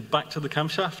connected back to the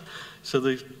camshaft. So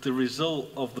the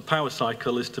result of the power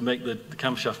cycle is to make the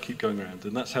camshaft keep going around,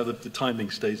 and that's how the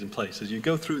timing stays in place. As you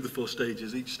go through the 4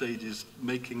 stages, each stage is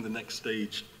making the next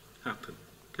stage happen.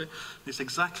 Okay? It's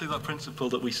exactly that principle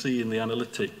that we see in the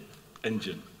analytic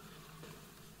engine.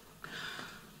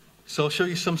 So I'll show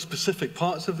you some specific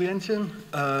parts of the engine.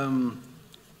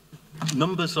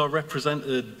 Numbers are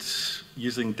represented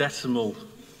using decimal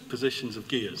positions of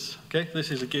gears. Okay?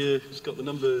 This is a gear, it's got the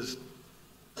numbers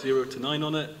 0 to 9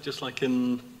 on it, just like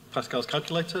in Pascal's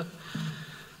calculator.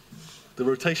 The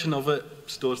rotation of it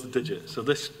stores the digit. So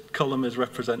this column is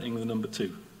representing the number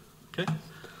 2. Okay?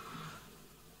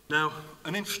 Now,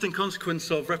 an interesting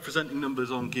consequence of representing numbers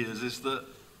on gears is that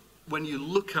when you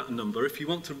look at a number, if you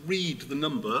want to read the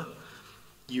number,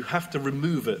 you have to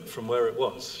remove it from where it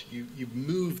was. You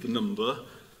move the number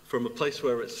from a place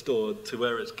where it's stored to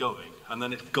where it's going, and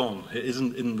then it's gone. It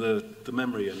isn't in the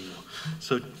memory anymore.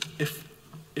 So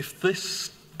if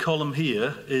this column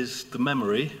here is the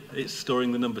memory, it's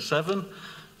storing the number 7,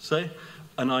 say,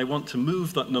 and I want to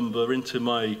move that number into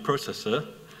my processor,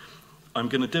 I'm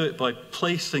going to do it by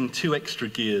placing 2 extra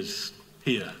gears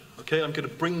here, Okay, I'm going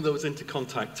to bring those into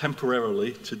contact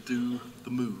temporarily to do the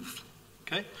move.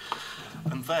 Okay,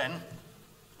 and then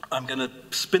I'm going to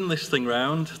spin this thing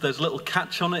round. There's a little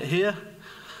catch on it here,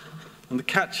 and the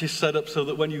catch is set up so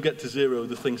that when you get to 0,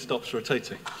 the thing stops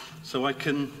rotating. So I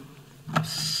can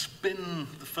spin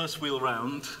the first wheel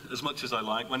round as much as I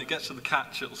like. When it gets to the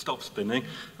catch, it'll stop spinning,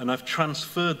 and I've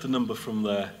transferred the number from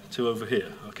there to over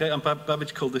here. Okay, and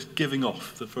Babbage called this giving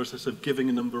off, the process of giving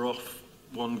a number off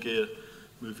one gear,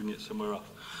 moving it somewhere else.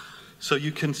 So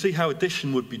you can see how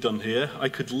addition would be done here. I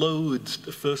could load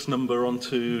the first number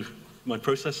onto my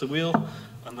processor wheel,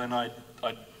 and then I'd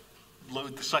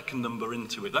load the second number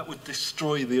into it. That would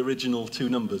destroy the original 2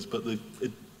 numbers, but the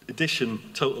addition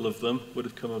total of them would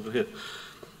have come over here.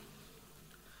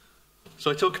 So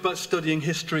I talk about studying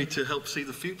history to help see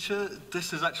the future.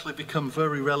 This has actually become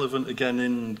very relevant again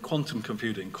in quantum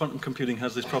computing. Quantum computing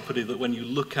has this property that when you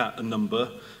look at a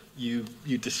number, you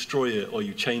destroy it or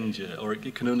you change it, or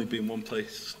it can only be in one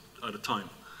place at a time.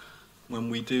 When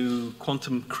we do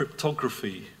quantum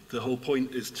cryptography, the whole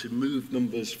point is to move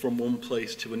numbers from one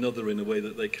place to another in a way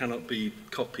that they cannot be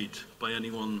copied by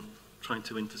anyone trying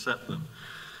to intercept them.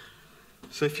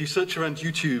 So if you search around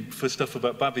YouTube for stuff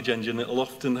about Babbage engine, it'll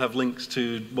often have links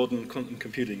to modern quantum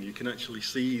computing. You can actually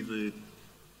see the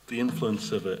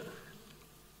influence of it.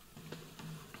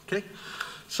 Okay?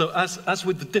 So as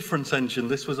with the difference engine,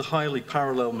 this was a highly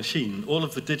parallel machine. All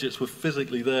of the digits were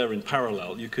physically there in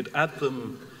parallel. You could add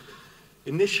them.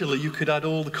 Initially, you could add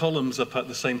all the columns up at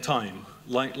the same time,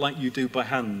 like you do by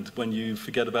hand when you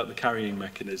forget about the carrying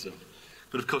mechanism.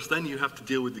 But of course, then you have to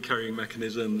deal with the carrying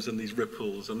mechanisms and these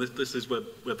ripples, and this is where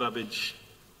Babbage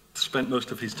spent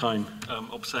most of his time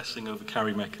obsessing over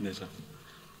carry mechanism.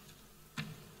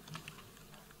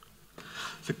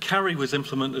 The carry was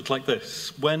implemented like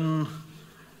this.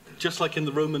 Just like in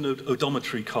the Roman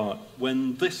odometry cart,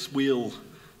 when this wheel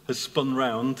has spun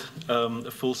round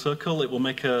a full circle, it will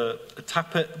make a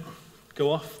tappet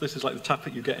go off. This is like the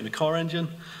tappet you get in a car engine,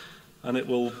 and it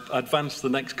will advance the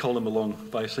next column along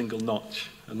by a single notch.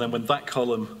 And then when that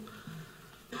column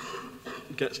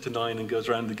gets to 9 and goes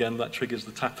round again, that triggers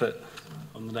the tappet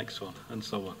on the next one, and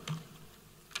so on.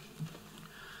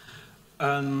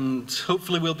 And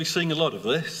hopefully we'll be seeing a lot of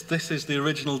this. This is the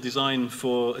original design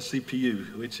for a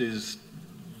CPU, which is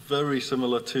very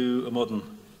similar to a modern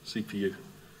CPU.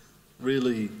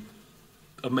 Really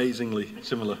amazingly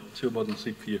similar to a modern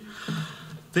CPU.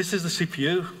 This is the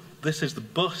CPU, this is the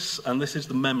bus, and this is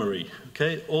the memory.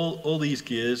 Okay? All these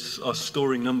gears are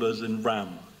storing numbers in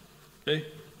RAM. Okay?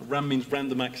 RAM means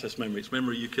random access memory. It's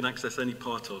memory you can access any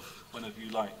part of whenever you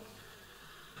like.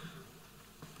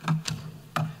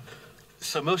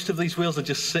 So most of these wheels are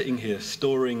just sitting here,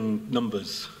 storing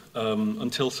numbers,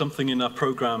 until something in our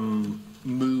program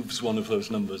moves one of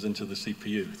those numbers into the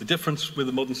CPU. The difference with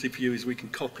a modern CPU is we can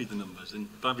copy the numbers. In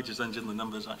Babbage's engine, the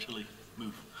numbers actually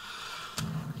move.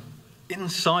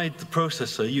 Inside the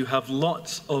processor, you have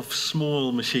lots of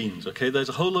small machines, okay? There's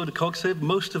a whole load of cogs here.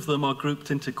 Most of them are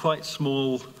grouped into quite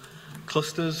small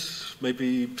clusters,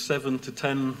 maybe 7 to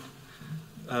 10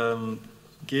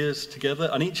 gears together,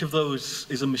 and each of those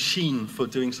is a machine for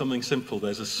doing something simple.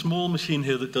 There's a small machine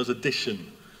here that does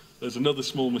addition. There's another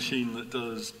small machine that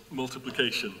does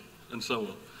multiplication, and so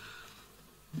on.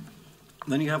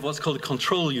 And then you have what's called a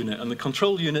control unit, and the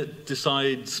control unit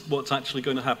decides what's actually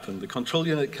going to happen. The control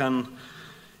unit can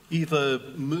either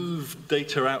move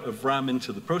data out of RAM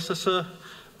into the processor,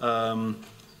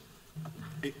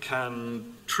 it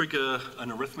can trigger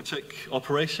an arithmetic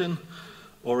operation,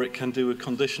 or it can do a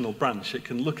conditional branch. It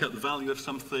can look at the value of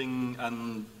something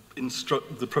and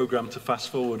instruct the program to fast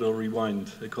forward or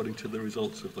rewind according to the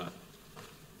results of that.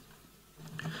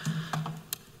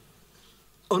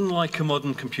 Unlike a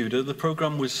modern computer, the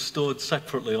program was stored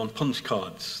separately on punch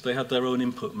cards. They had their own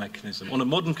input mechanism. On a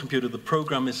modern computer, the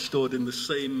program is stored in the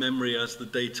same memory as the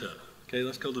data. Okay,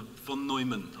 that's called a von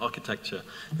Neumann architecture.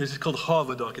 This is called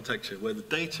Harvard architecture, where the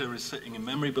data is sitting in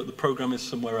memory, but the program is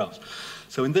somewhere else.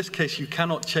 So in this case, you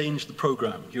cannot change the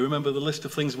program. You remember the list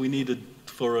of things we needed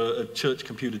for a church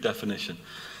computer definition.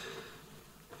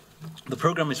 The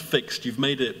program is fixed. You've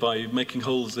made it by making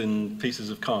holes in pieces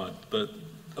of card, but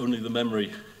only the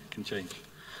memory can change.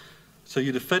 So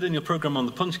you'd have fed in your program on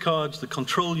the punch cards. The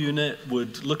control unit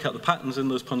would look at the patterns in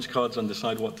those punch cards and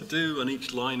decide what to do, and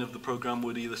each line of the program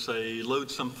would either say, load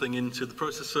something into the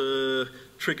processor,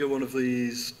 trigger one of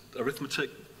these arithmetic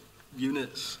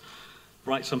units,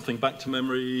 write something back to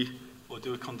memory, or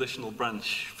do a conditional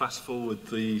branch, fast forward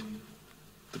the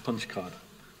punch card.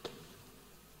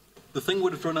 The thing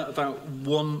would have run at about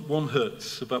one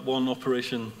hertz, about 1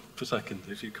 operation per second,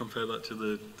 if you compare that to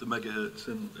the megahertz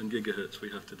and gigahertz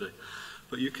we have today.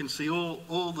 But you can see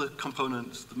all the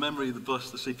components, the memory, the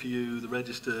bus, the CPU, the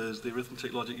registers, the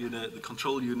arithmetic logic unit, the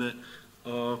control unit,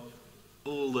 are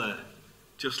all there,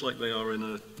 just like they are in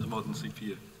a modern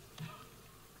CPU.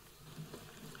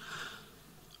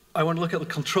 I want to look at the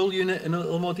control unit in a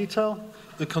little more detail.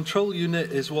 The control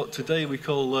unit is what today we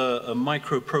call a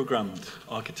micro-programmed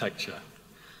architecture.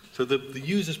 So the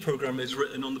user's program is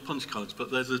written on the punch cards, but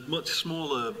there's a much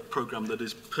smaller program that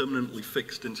is permanently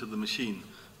fixed into the machine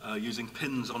using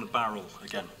pins on a barrel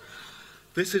again.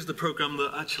 This is the program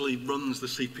that actually runs the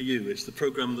CPU. It's the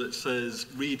program that says,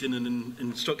 read in an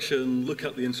instruction, look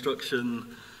at the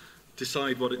instruction,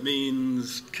 decide what it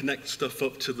means, connect stuff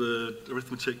up to the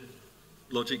arithmetic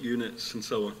logic units, and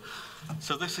so on.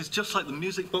 So this is just like the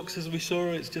music boxes we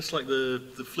saw. It's just like the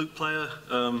flute player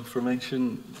from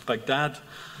ancient Baghdad.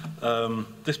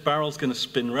 This barrel's going to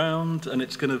spin round, and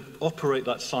it's going to operate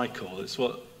that cycle. It's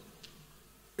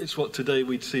what today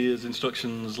we'd see as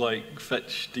instructions like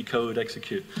fetch, decode,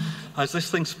 execute. As this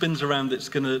thing spins around,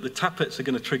 the tappets are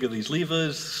going to trigger these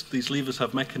levers. These levers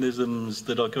have mechanisms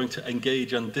that are going to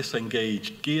engage and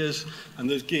disengage gears, and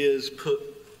those gears put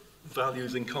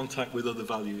values in contact with other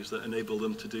values that enable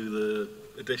them to do the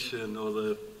addition or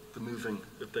the moving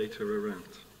of data around.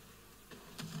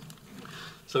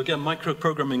 So again,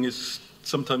 microprogramming is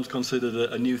sometimes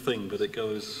considered a new thing, but it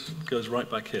goes right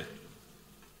back here.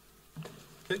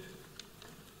 Okay.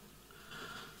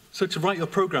 So to write your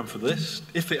program for this,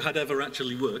 if it had ever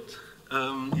actually worked,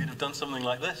 you'd have done something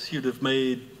like this. You'd have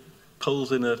made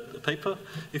pulls in a paper.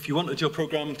 If you wanted your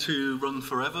program to run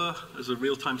forever as a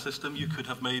real-time system, you could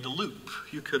have made a loop.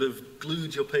 You could have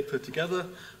glued your paper together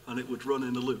and it would run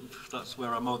in a loop. That's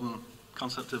where our modern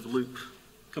concept of loop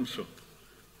comes from.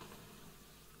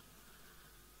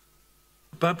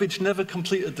 Babbage never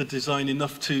completed the design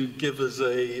enough to give us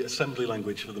an assembly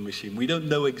language for the machine. We don't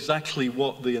know exactly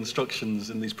what the instructions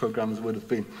in these programs would have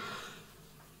been.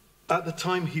 At the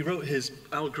time, he wrote his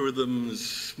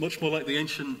algorithms much more like the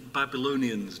ancient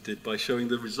Babylonians did, by showing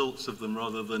the results of them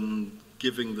rather than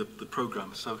giving the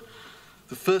program. So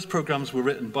the first programs were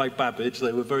written by Babbage.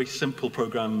 They were very simple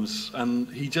programs, and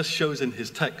he just shows in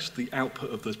his text the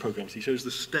output of those programs. He shows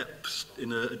the steps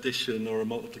in an addition or a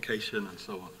multiplication and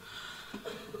so on.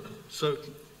 So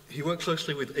he worked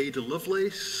closely with Ada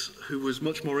Lovelace, who was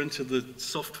much more into the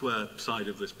software side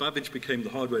of this. Babbage became the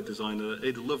hardware designer,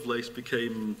 Ada Lovelace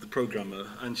became the programmer,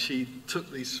 and she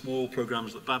took these small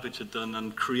programs that Babbage had done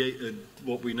and created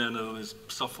what we now know as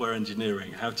software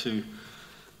engineering, how to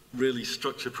really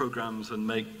structure programs and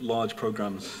make large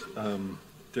programs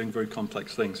doing very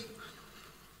complex things.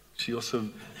 She also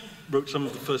wrote some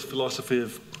of the first philosophy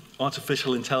of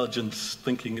artificial intelligence,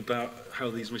 thinking about how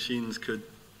these machines could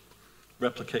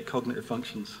replicate cognitive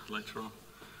functions later on.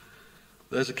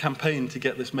 There's a campaign to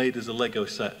get this made as a Lego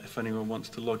set, if anyone wants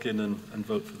to log in and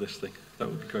vote for this thing. That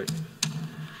would be great.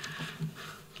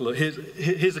 Look,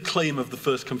 here's a claim of the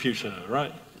first computer,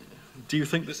 right? Do you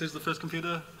think this is the first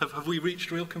computer? Have we reached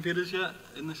real computers yet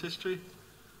in this history?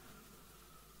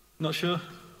 Not sure?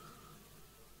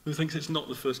 Who thinks it's not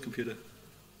the first computer?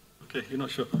 Okay, you're not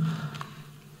sure.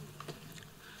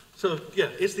 So, yeah,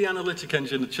 is the analytic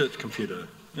engine a church computer?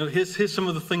 You know, here's some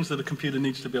of the things that a computer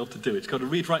needs to be able to do. It's got to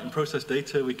read, write, and process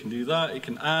data. We can do that. It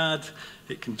can add,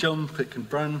 it can jump, it can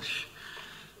branch.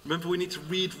 Remember, we need to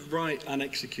read, write, and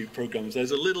execute programs.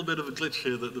 There's a little bit of a glitch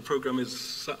here that the program is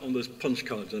sat on those punch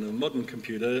cards. On a modern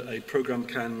computer, a program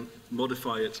can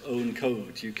modify its own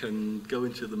code. You can go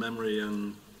into the memory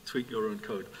and tweak your own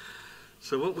code.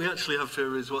 So what we actually have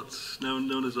here is what's now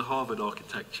known as a Harvard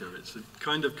architecture. It's a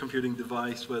kind of computing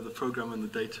device where the program and the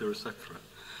data are separate.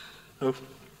 So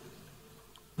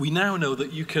we now know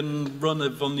that you can run a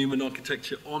von Neumann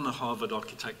architecture on a Harvard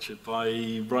architecture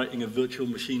by writing a virtual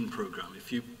machine program.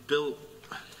 If you built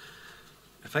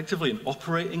effectively an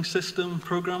operating system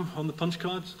program on the punch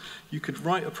cards, you could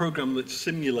write a program that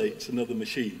simulates another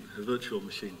machine, a virtual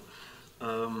machine.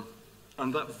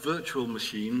 And that virtual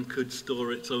machine could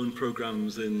store its own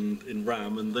programs in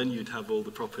RAM, and then you'd have all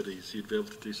the properties. You'd be able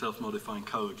to do self-modifying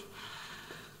code.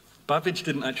 Babbage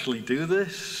didn't actually do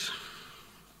this.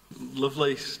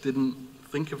 Lovelace didn't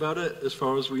think about it, as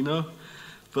far as we know,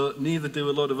 but neither do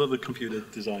a lot of other computer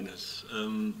designers.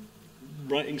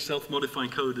 Writing self-modifying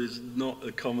code is not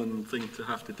a common thing to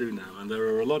have to do now, and there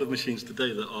are a lot of machines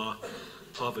today that are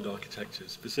Harvard architectures,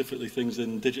 specifically things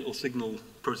in digital signal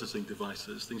processing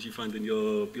devices, things you find in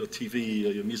your TV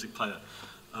or your music player,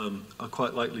 are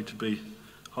quite likely to be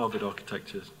Harvard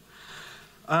architectures.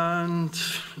 And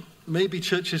maybe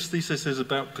Church's thesis is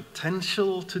about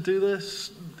potential to do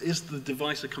this. Is the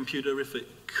device a computer if it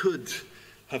could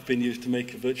have been used to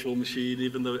make a virtual machine,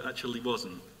 even though it actually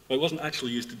wasn't. Well, it wasn't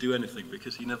actually used to do anything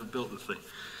because he never built the thing.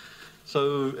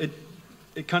 So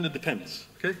it kind of depends,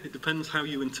 okay? It depends how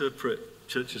you interpret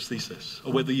Church's thesis,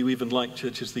 or whether you even like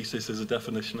Church's thesis as a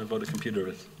definition of what a computer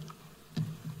is.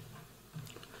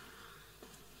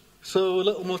 So a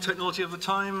little more technology of the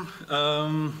time.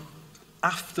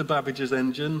 After Babbage's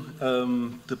engine,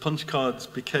 the punch cards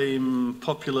became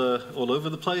popular all over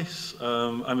the place.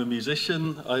 I'm a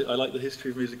musician. I like the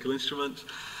history of musical instruments.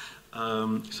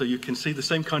 So you can see the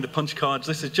same kind of punch cards.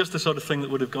 This is just the sort of thing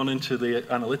that would have gone into the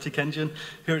analytic engine.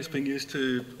 Here it's being used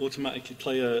to automatically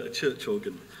play a church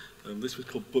organ. This was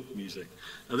called book music.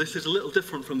 Now this is a little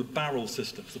different from the barrel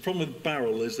systems. The problem with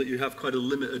barrel is that you have quite a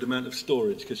limited amount of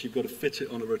storage because you've got to fit it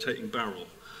on a rotating barrel.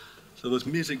 So those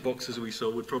music boxes we saw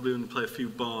would probably only play a few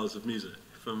bars of music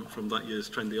from that year's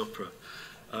trendy opera.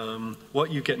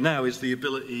 What you get now is the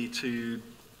ability to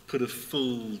put a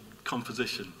full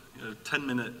composition,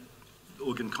 10-minute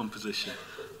organ composition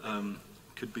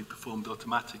could be performed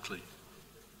automatically.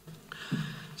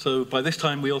 So by this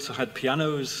time we also had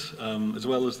pianos, as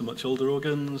well as the much older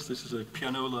organs. This is a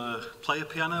pianola player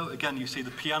piano. Again, you see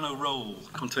the piano roll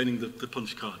containing the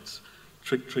punch cards,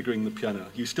 triggering the piano.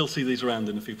 You still see these around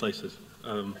in a few places.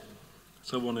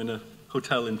 So one in a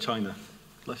hotel in China,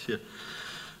 bless you.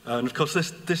 And of course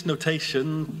this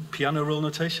notation, piano roll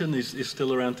notation, is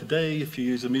still around today. If you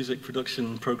use a music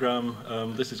production program,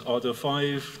 this is Ardo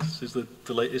 5, this is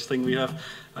the latest thing we have,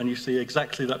 and you see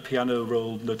exactly that piano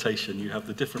roll notation. You have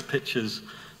the different pitches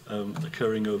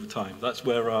occurring over time. That's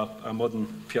where our modern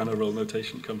piano roll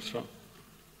notation comes from.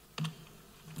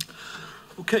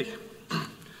 Okay,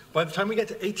 by the time we get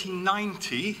to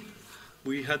 1890,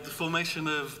 we had the formation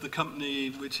of the company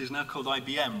which is now called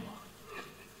IBM.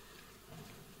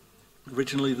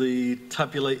 Originally the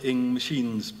Tabulating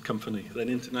Machines Company, then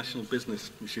International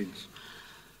Business Machines.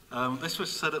 This was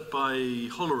set up by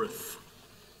Hollerith.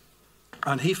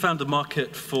 And he found a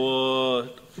market for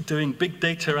doing big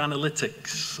data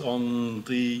analytics on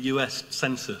the US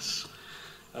census.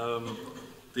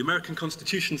 The American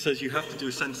Constitution says you have to do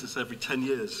a census every 10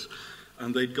 years.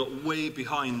 And they'd got way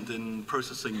behind in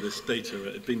processing this data.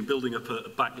 It had been building up a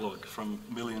backlog from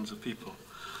millions of people.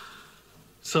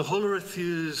 So Hollerith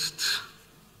used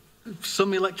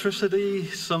some electricity,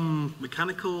 some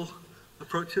mechanical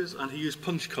approaches, and he used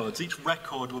punch cards. Each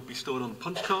record would be stored on a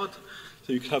punch card.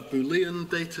 So you could have Boolean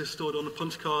data stored on a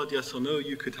punch card, yes or no.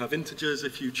 You could have integers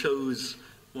if you chose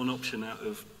one option out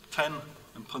of 10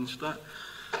 and punched that.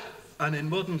 And in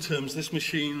modern terms, this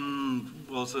machine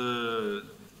was a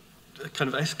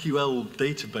kind of SQL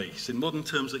database. In modern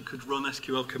terms, it could run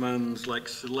SQL commands like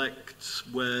select,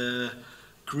 where,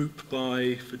 group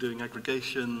by for doing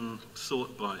aggregation,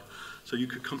 sort by. So you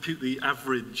could compute the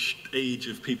average age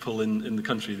of people in the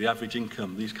country, the average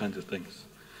income, these kinds of things.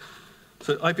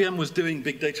 So IBM was doing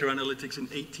big data analytics in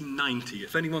 1890.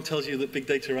 If anyone tells you that big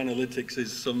data analytics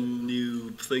is some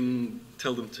new thing,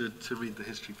 tell them to read the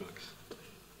history books.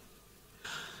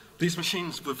 These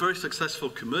machines were very successful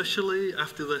commercially.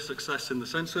 After their success in the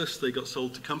census, they got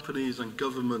sold to companies and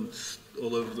governments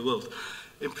all over the world.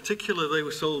 In particular, they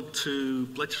were sold to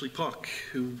Bletchley Park,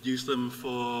 who used them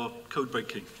for code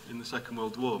breaking in the Second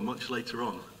World War, much later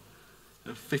on,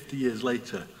 50 years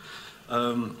later.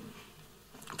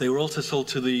 They were also sold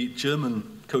to the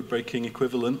German code breaking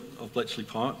equivalent of Bletchley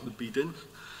Park, the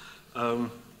BDIN.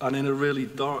 And in a really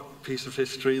dark piece of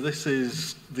history, this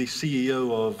is the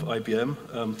CEO of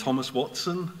IBM, Thomas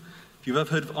Watson. If you've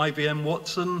ever heard of IBM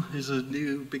Watson, is a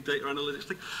new big data analytics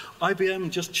thing.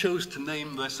 IBM just chose to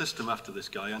name their system after this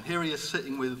guy, and here he is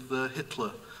sitting with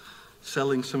Hitler,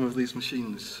 selling some of these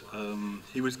machines.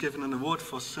 He was given an award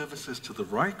for services to the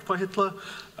Reich by Hitler,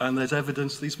 and there's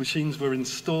evidence these machines were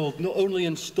installed, not only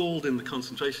installed in the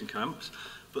concentration camps,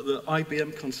 but the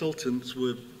IBM consultants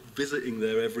were visiting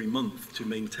there every month to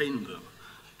maintain them.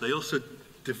 They also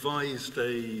devised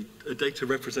a data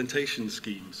representation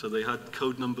scheme. So they had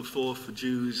code number 4 for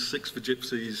Jews, 6 for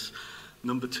gypsies,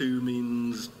 number 2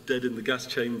 means dead in the gas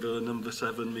chamber, number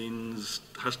 7 means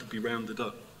has to be rounded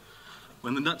up.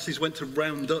 When the Nazis went to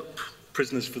round up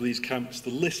prisoners for these camps,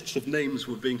 the lists of names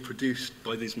were being produced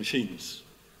by these machines,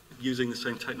 using the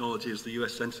same technology as the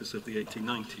US Census of the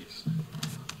 1890s.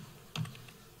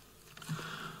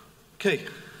 Okay,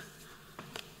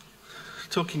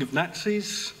 talking of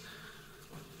Nazis,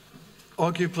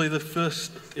 arguably the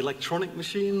first electronic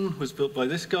machine was built by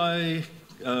this guy,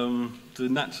 the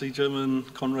Nazi German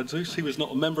Konrad Zuse. He was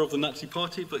not a member of the Nazi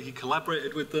party, but he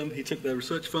collaborated with them. He took their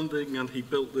research funding and he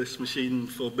built this machine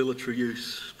for military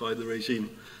use by the regime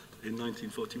in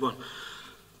 1941.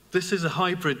 This is a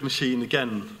hybrid machine,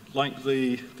 again, like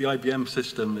the IBM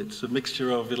system. It's a mixture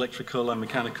of electrical and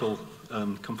mechanical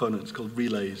components called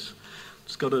relays.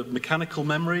 It's got a mechanical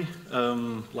memory,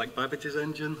 like Babbage's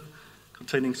engine,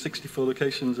 containing 64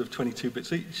 locations of 22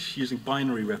 bits each, using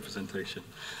binary representation.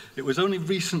 It was only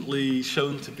recently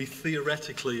shown to be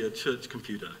theoretically a church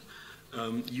computer.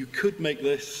 You could make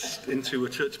this into a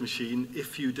church machine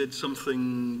if you did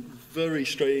something very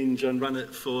strange and ran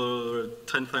it for a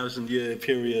 10,000-year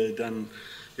period and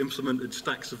implemented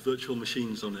stacks of virtual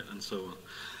machines on it and so on.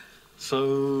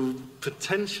 So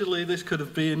potentially this could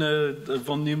have been a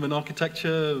von Neumann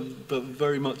architecture, but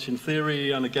very much in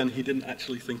theory, and again, he didn't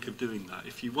actually think of doing that.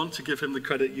 If you want to give him the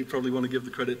credit, you probably want to give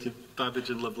the credit to Babbage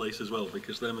and Lovelace as well,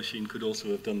 because their machine could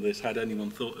also have done this had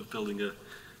anyone thought of building a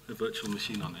virtual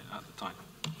machine on it at the time.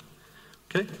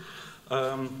 Okay.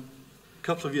 A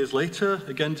couple of years later,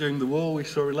 again during the war, we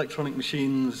saw electronic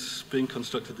machines being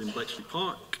constructed in Bletchley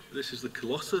Park. This is the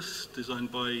Colossus,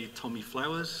 designed by Tommy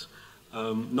Flowers.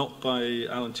 Not by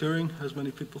Alan Turing, as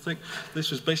many people think.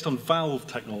 This was based on valve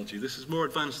technology. This is more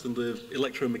advanced than the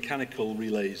electromechanical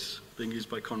relays being used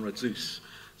by Konrad Zuse.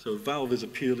 So a valve is a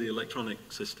purely electronic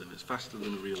system. It's faster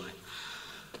than a relay.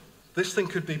 This thing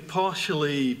could be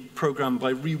partially programmed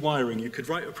by rewiring. You could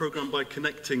write a program by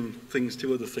connecting things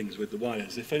to other things with the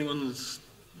wires. If anyone's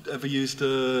ever used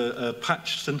a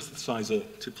patch synthesizer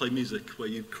to play music, where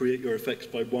you create your effects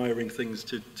by wiring things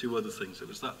to other things, it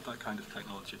was that kind of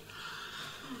technology.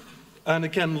 And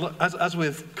again, as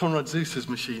with Konrad Zuse's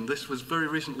machine, this was very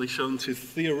recently shown to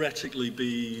theoretically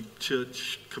be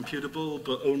church computable,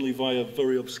 but only via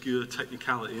very obscure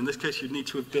technicality. In this case, you'd need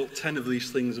to have built 10 of these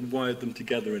things and wired them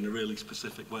together in a really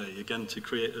specific way, again, to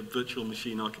create a virtual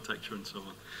machine architecture and so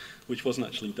on, which wasn't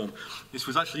actually done. This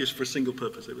was actually used for a single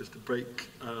purpose. It was to break,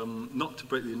 not to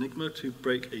break the Enigma, to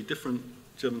break a different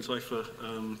German cipher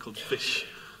called Fish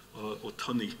or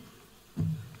Tunny.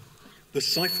 The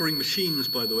ciphering machines,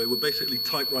 by the way, were basically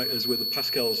typewriters with a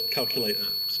Pascal's calculator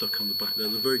stuck on the back.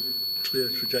 There's a very clear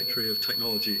trajectory of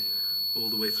technology all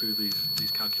the way through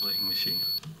these calculating machines.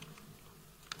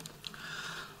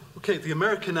 Okay, the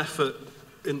American effort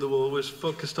in the war was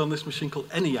focused on this machine called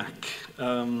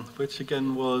ENIAC, which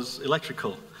again was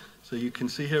electrical. So you can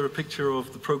see here a picture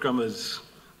of the programmers.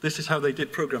 This is how they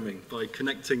did programming, by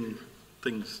connecting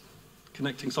things,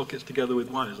 connecting sockets together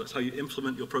with wires. That's how you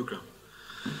implement your program.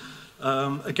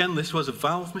 Again, this was a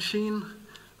valve machine.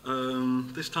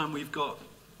 This time we've got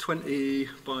 20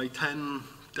 by 10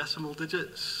 decimal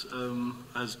digits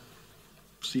as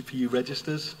CPU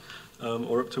registers,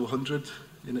 or up to 100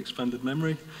 in expanded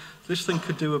memory. This thing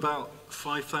could do about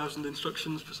 5,000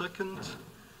 instructions per second,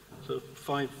 so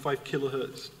 5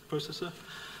 kilohertz processor.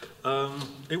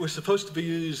 It was supposed to be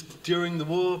used during the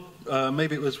war.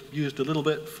 Maybe it was used a little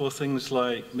bit for things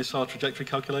like missile trajectory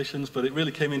calculations, but it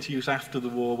really came into use after the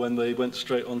war when they went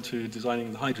straight on to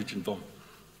designing the hydrogen bomb,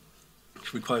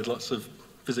 which required lots of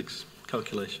physics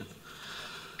calculation.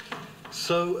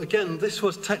 So again, this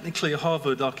was technically a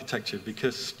Harvard architecture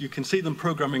because you can see them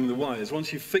programming the wires.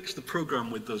 Once you fix the program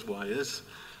with those wires,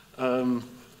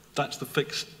 that's the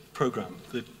fixed program.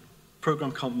 The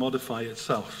program can't modify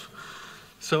itself.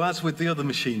 So as with the other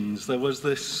machines, there was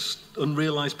this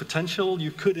unrealized potential.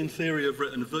 You could, in theory, have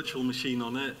written a virtual machine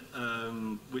on it,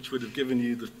 which would have given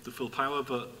you the full power,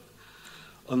 but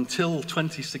until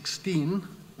 2016,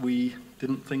 we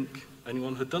didn't think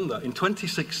anyone had done that. In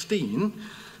 2016,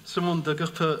 someone dug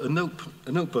up a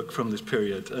notebook from this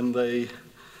period, and they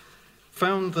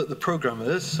found that the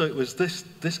programmers, so it was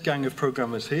this gang of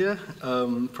programmers here,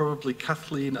 probably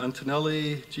Kathleen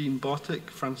Antonelli, Jean Bartik,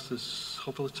 Francis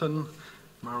Hopperton,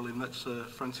 Marilyn Metzer,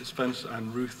 Francis Spence,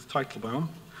 and Ruth Teitelbaum.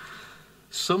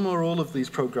 Some or all of these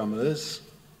programmers,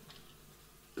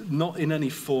 not in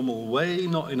any formal way,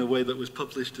 not in a way that was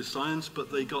published as science,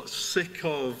 but they got sick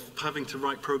of having to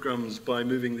write programs by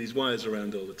moving these wires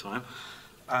around all the time.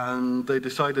 And they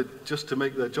decided just to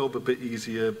make their job a bit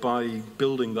easier by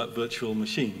building that virtual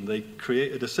machine. They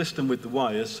created a system with the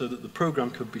wires so that the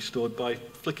program could be stored by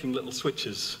flicking little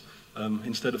switches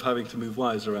instead of having to move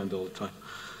wires around all the time.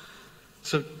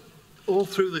 So all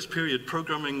through this period,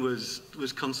 programming was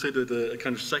considered a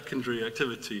kind of secondary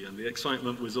activity, and the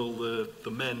excitement was all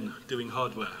the men doing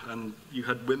hardware, and you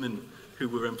had women who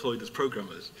were employed as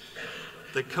programmers.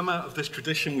 They come out of this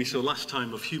tradition we saw last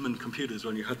time of human computers,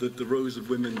 when you had the rows of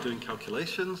women doing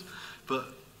calculations,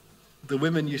 but the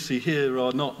women you see here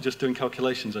are not just doing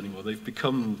calculations anymore. They've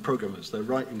become programmers. They're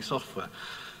writing software.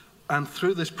 And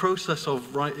through this process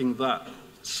of writing that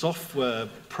software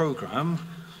program,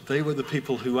 they were the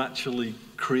people who actually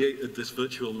created this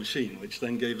virtual machine, which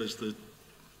then gave us the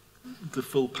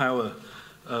full power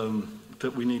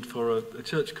that we need for a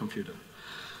church computer.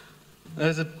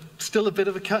 There's still a bit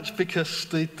of a catch because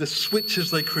the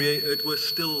switches they created were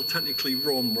still technically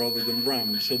ROM rather than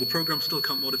RAM, so the program still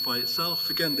can't modify itself.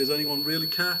 Again, does anyone really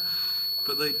care?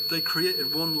 But they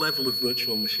created one level of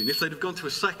virtual machine. If they'd have gone to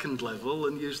a second level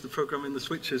and used the program in the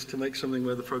switches to make something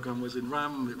where the program was in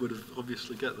RAM, it would have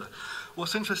obviously get there.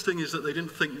 What's interesting is that they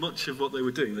didn't think much of what they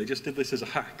were doing. They just did this as a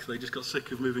hack. They just got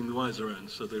sick of moving the wires around,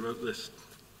 so they wrote this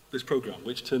program,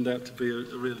 which turned out to be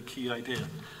a really key idea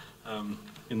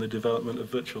in the development of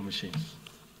virtual machines.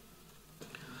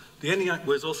 The ENIAC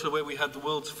was also where we had the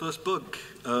world's first bug.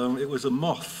 It was a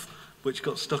moth which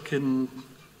got stuck in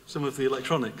some of the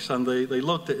electronics, and they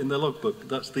logged it in their logbook.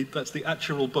 That's the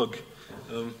actual bug,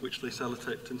 which they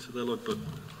sellotaped into their logbook.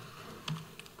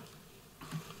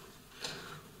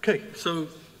 Okay, so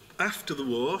after the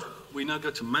war, we now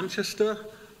go to Manchester,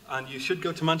 and you should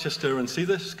go to Manchester and see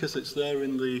this, because it's there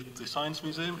in the Science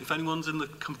Museum. If anyone's in the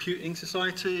Computing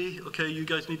Society, okay, you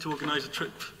guys need to organise a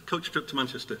coach trip to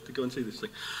Manchester to go and see this thing.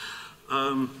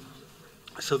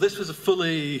 So this was a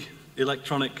fully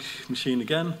electronic machine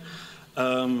again,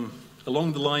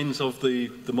 along the lines of the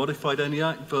modified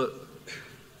ENIAC, but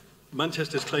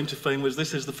Manchester's claim to fame was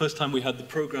this is the first time we had the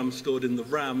program stored in the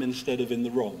RAM instead of in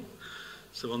the ROM.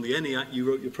 So on the ENIAC, you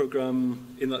wrote your program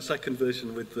in that second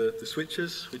version with the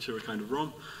switches, which are a kind of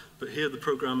ROM, but here the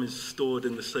program is stored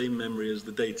in the same memory as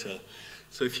the data.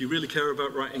 So if you really care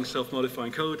about writing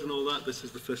self-modifying code and all that, this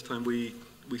is the first time we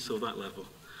saw that level.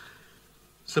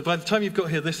 So by the time you've got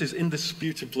here, this is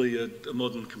indisputably a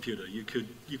modern computer. You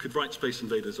could write Space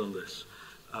Invaders on this.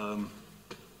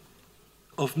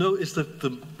 Of note is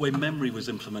the way memory was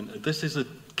implemented. This is a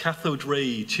cathode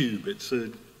ray tube. It's a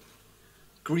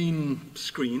green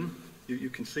screen, you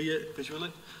can see it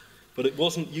visually, but it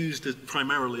wasn't used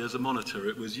primarily as a monitor.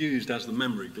 It was used as the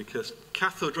memory, because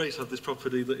cathode rays have this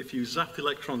property that if you zap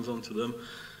electrons onto them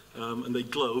and they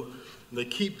glow, and they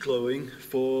keep glowing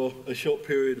for a short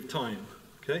period of time,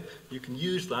 okay? You can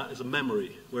use that as a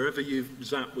memory. Wherever you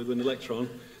zap with an electron,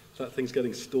 that thing's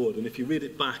getting stored, and if you read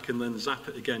it back and then zap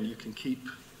it again, you can keep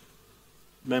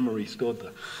memory stored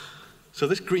there. So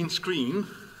this green screen,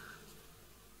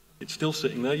 it's still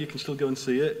sitting there. You can still go and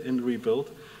see it in the rebuild.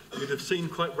 You'd have seen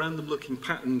quite random looking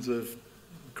patterns of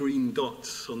green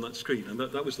dots on that screen, and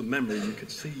that was the memory. You could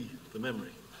see the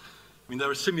memory. I mean, there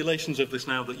are simulations of this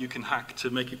now that you can hack to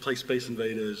make it play Space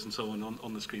Invaders and so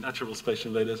on the screen, actual Space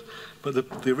Invaders.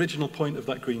 But the original point of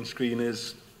that green screen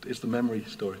is the memory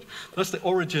storage. That's the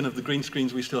origin of the green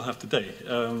screens we still have today.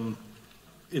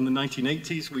 In the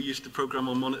 1980s, we used to program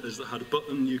on monitors that had a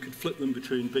button. You could flip them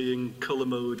between being color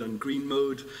mode and green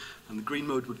mode, and the green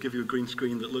mode would give you a green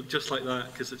screen that looked just like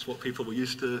that, because it's what people were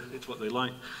used to, it's what they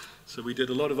like. So we did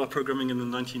a lot of our programming in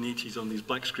the 1980s on these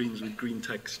black screens with green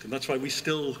text, and that's why we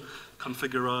still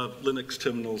configure our Linux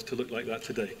terminals to look like that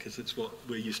today, because it's what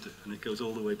we're used to, and it goes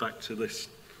all the way back to this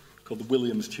called the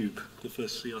Williams tube, the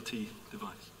first CRT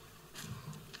device.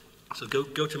 So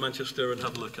go to Manchester and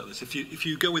have a look at this. If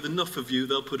you go with enough of you,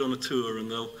 they'll put on a tour,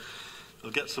 and they'll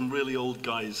get some really old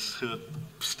guys who are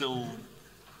still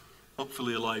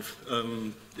hopefully alive,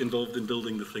 involved in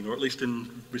building the thing, or at least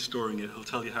in restoring it. He'll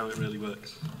tell you how it really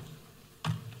works.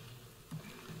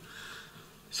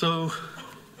 So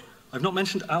I've not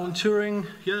mentioned Alan Turing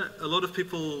yet. A lot of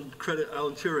people credit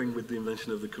Alan Turing with the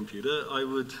invention of the computer. I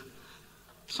would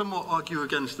somewhat argue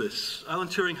against this. Alan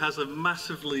Turing has a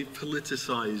massively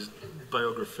politicized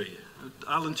biography.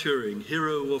 Alan Turing,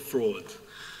 hero or fraud?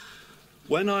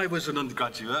 When I was an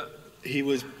undergraduate, he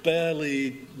was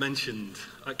barely mentioned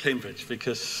at Cambridge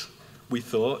because we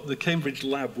thought the Cambridge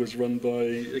lab was run by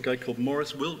a guy called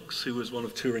Maurice Wilkes, who was one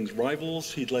of Turing's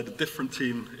rivals. He'd led a different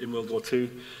team in World War II,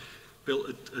 built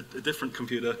a different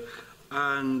computer,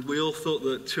 and we all thought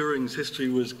that Turing's history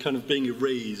was kind of being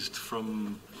erased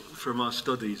from our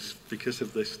studies because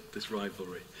of this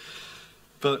rivalry.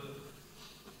 But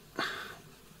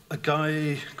a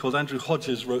guy called Andrew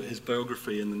Hodges wrote his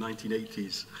biography in the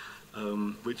 1980s,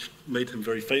 which made him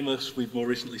very famous. We've more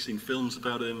recently seen films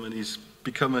about him, and he's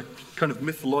become a kind of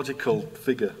mythological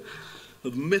figure.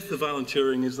 The myth of Alan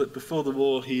Turing is that before the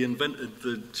war, he invented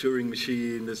the Turing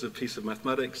machine as a piece of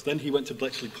mathematics. Then he went to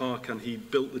Bletchley Park and he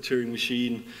built the Turing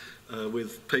machine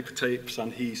with paper tapes,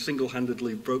 and he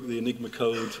single-handedly broke the Enigma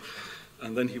code.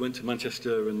 And then he went to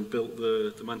Manchester and built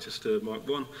the Manchester Mark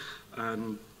I.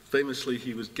 And famously,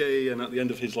 he was gay, and at the end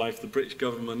of his life, the British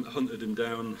government hunted him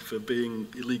down for being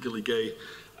illegally gay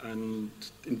and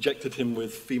injected him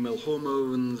with female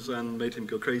hormones and made him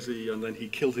go crazy, and then he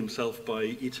killed himself by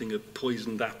eating a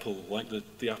poisoned apple, like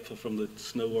the apple from the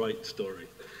Snow White story.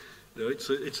 You know,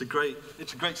 it's a great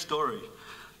story.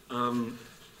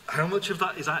 how much of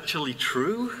that is actually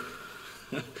true?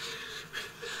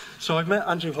 So I met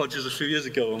Andrew Hodges a few years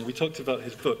ago and we talked about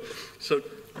his book. So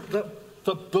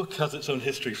that book has its own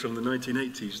history from the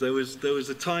 1980s. There was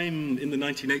a time in the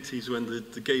 1980s when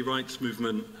the gay rights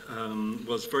movement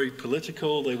was very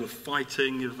political. They were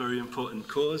fighting a very important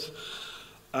cause.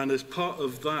 And as part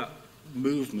of that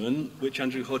movement, which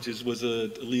Andrew Hodges was a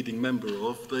leading member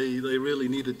of, they really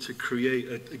needed to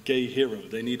create a gay hero.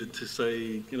 They needed to say,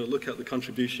 you know, look at the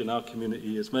contribution our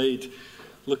community has made.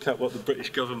 Look at what the British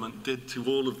government did to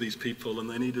all of these people, and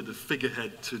they needed a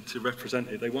figurehead to represent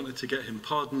it. They wanted to get him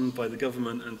pardoned by the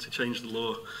government and to change the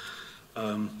law.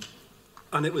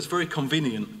 And it was very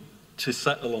convenient to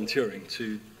settle on Turing,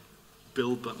 to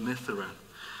build that myth around.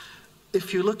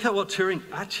 If you look at what Turing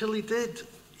actually did,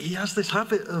 he has this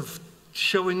habit of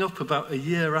showing up about a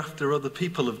year after other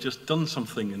people have just done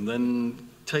something and then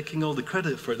taking all the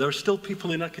credit for it. There are still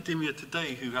people in academia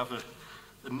today who have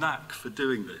a knack for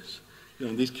doing this. You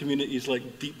know, these communities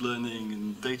like deep learning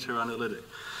and data analytics.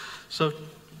 So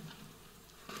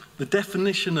the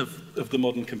definition of the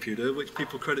modern computer, which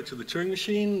people credit to the Turing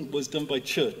machine, was done by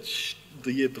Church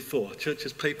the year before.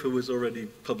 Church's paper was already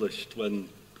published when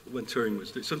Turing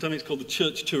was doing. Sometimes it's called the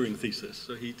Church-Turing thesis.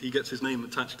 So he gets his name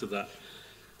attached to that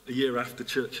a year after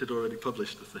Church had already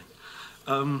published the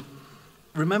thing.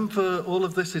 Remember, all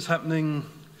of this is happening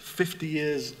 50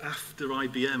 years after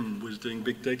IBM was doing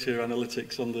big data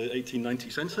analytics on the 1890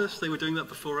 census. They were doing that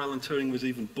before Alan Turing was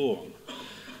even born.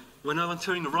 When Alan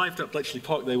Turing arrived at Bletchley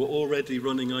Park, they were already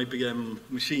running IBM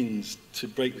machines to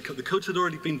break the code. The codes had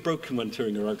already been broken when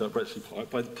Turing arrived at Bletchley Park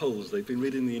by the Poles. They'd been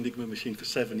reading the Enigma machine for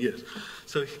 7 years.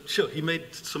 So sure, he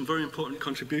made some very important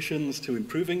contributions to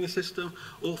improving the system.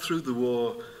 All through the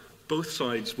war, both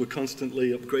sides were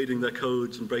constantly upgrading their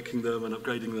codes and breaking them and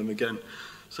upgrading them again.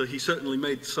 So he certainly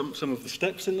made some of the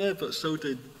steps in there, but so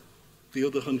did the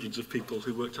other hundreds of people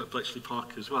who worked at Bletchley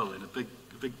Park as well in a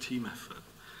big team effort.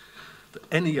 The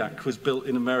ENIAC was built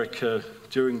in America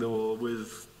during the war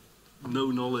with no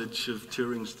knowledge of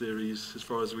Turing's theories as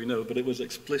far as we know, but it was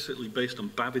explicitly based on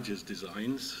Babbage's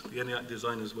designs. The ENIAC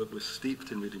designers were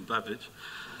steeped in reading Babbage.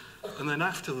 And then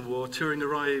after the war, Turing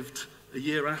arrived a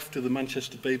year after the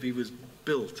Manchester Baby was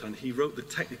built, and he wrote the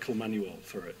technical manual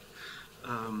for it.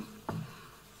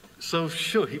 So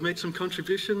sure, he made some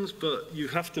contributions, but you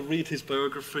have to read his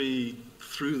biography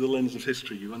through the lens of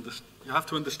history. You have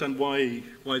to understand why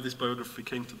this biography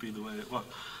came to be the way it was.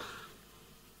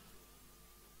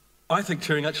 I think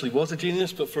Turing actually was a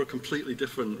genius, but for a completely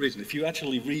different reason. If you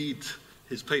actually read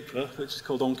his paper, which is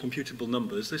called On Computable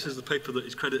Numbers, this is the paper that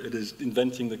is credited as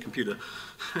inventing the computer.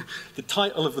 The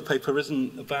title of the paper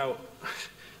isn't about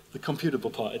the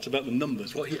computable part, it's about the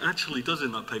numbers. What he actually does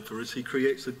in that paper is he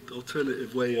creates an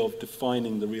alternative way of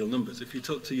defining the real numbers. If you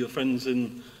talk to your friends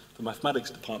in the mathematics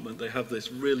department, they have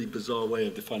this really bizarre way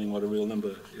of defining what a real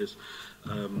number is.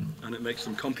 And it makes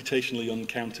them computationally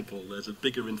uncountable. There's a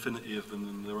bigger infinity of them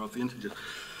than there are of the integers.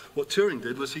 What Turing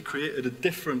did was he created a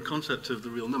different concept of the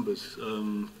real numbers,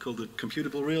 called the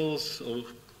computable reals, or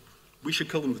we should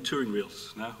call them the Turing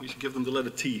reals now. We should give them the letter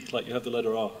T, like you have the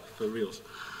letter R for reals.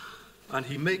 And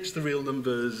he makes the real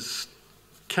numbers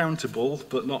countable,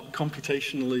 but not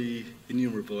computationally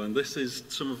enumerable. And this is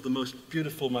some of the most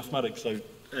beautiful mathematics I've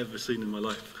ever seen in my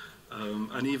life.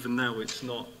 And even now, it's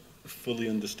not fully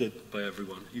understood by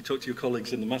everyone. You talk to your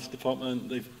colleagues in the maths department,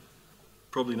 they've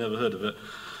probably never heard of it.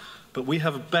 But we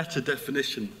have a better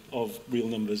definition of real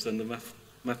numbers than the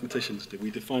mathematicians do.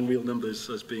 We define real numbers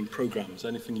as being programs,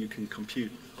 anything you can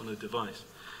compute on a device.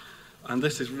 And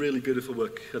this is really beautiful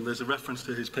work, and there's a reference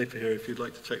to his paper here if you'd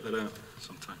like to check that out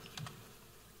sometime.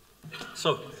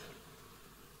 So,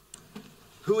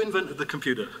 who invented the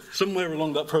computer? Somewhere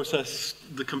along that process,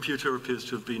 the computer appears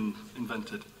to have been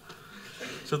invented.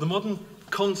 So the modern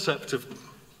concept of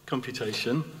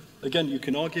computation, again, you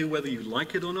can argue whether you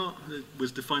like it or not, it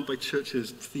was defined by Church's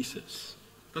thesis.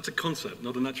 That's a concept,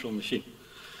 not a natural machine.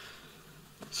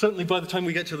 Certainly by the time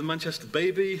we get to the Manchester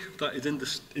Baby, that is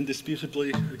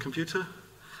indisputably a computer.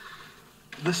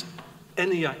 This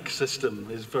ENIAC system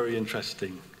is very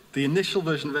interesting. The initial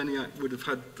version of ENIAC would have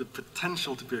had the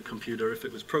potential to be a computer if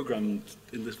it was programmed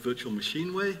in this virtual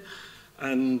machine way.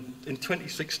 And in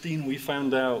 2016, we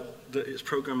found out that its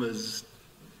programmers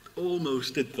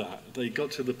almost did that. They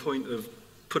got to the point of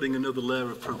putting another layer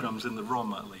of programs in the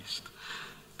ROM, at least.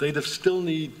 They'd have still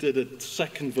needed a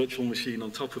second virtual machine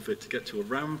on top of it to get to a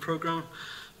RAM program.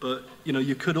 But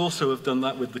you could also have done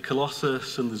that with the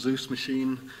Colossus and the Zeus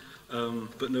machine,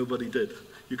 but nobody did.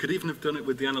 You could even have done it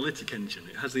with the analytic engine.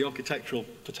 It has the architectural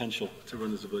potential to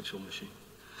run as a virtual machine.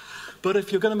 But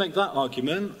if you're going to make that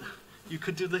argument, You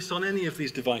could do this on any of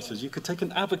these devices. You could take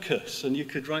an abacus and you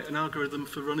could write an algorithm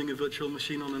for running a virtual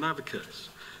machine on an abacus.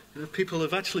 You know, people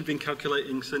have actually been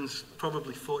calculating since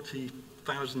probably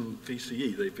 40,000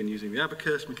 BCE. They've been using the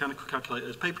abacus, mechanical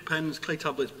calculators, paper pens, clay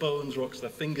tablets, bones, rocks, their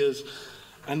fingers,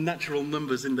 and natural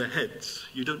numbers in their heads.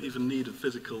 You don't even need a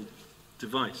physical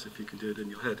device if you can do it in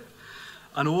your head.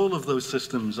 And all of those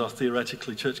systems are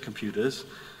theoretically church computers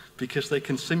because they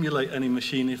can simulate any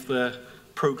machine if they're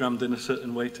programmed in a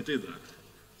certain way to do that.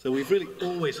 So we've really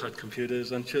always had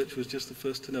computers, and church was just the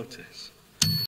first to notice.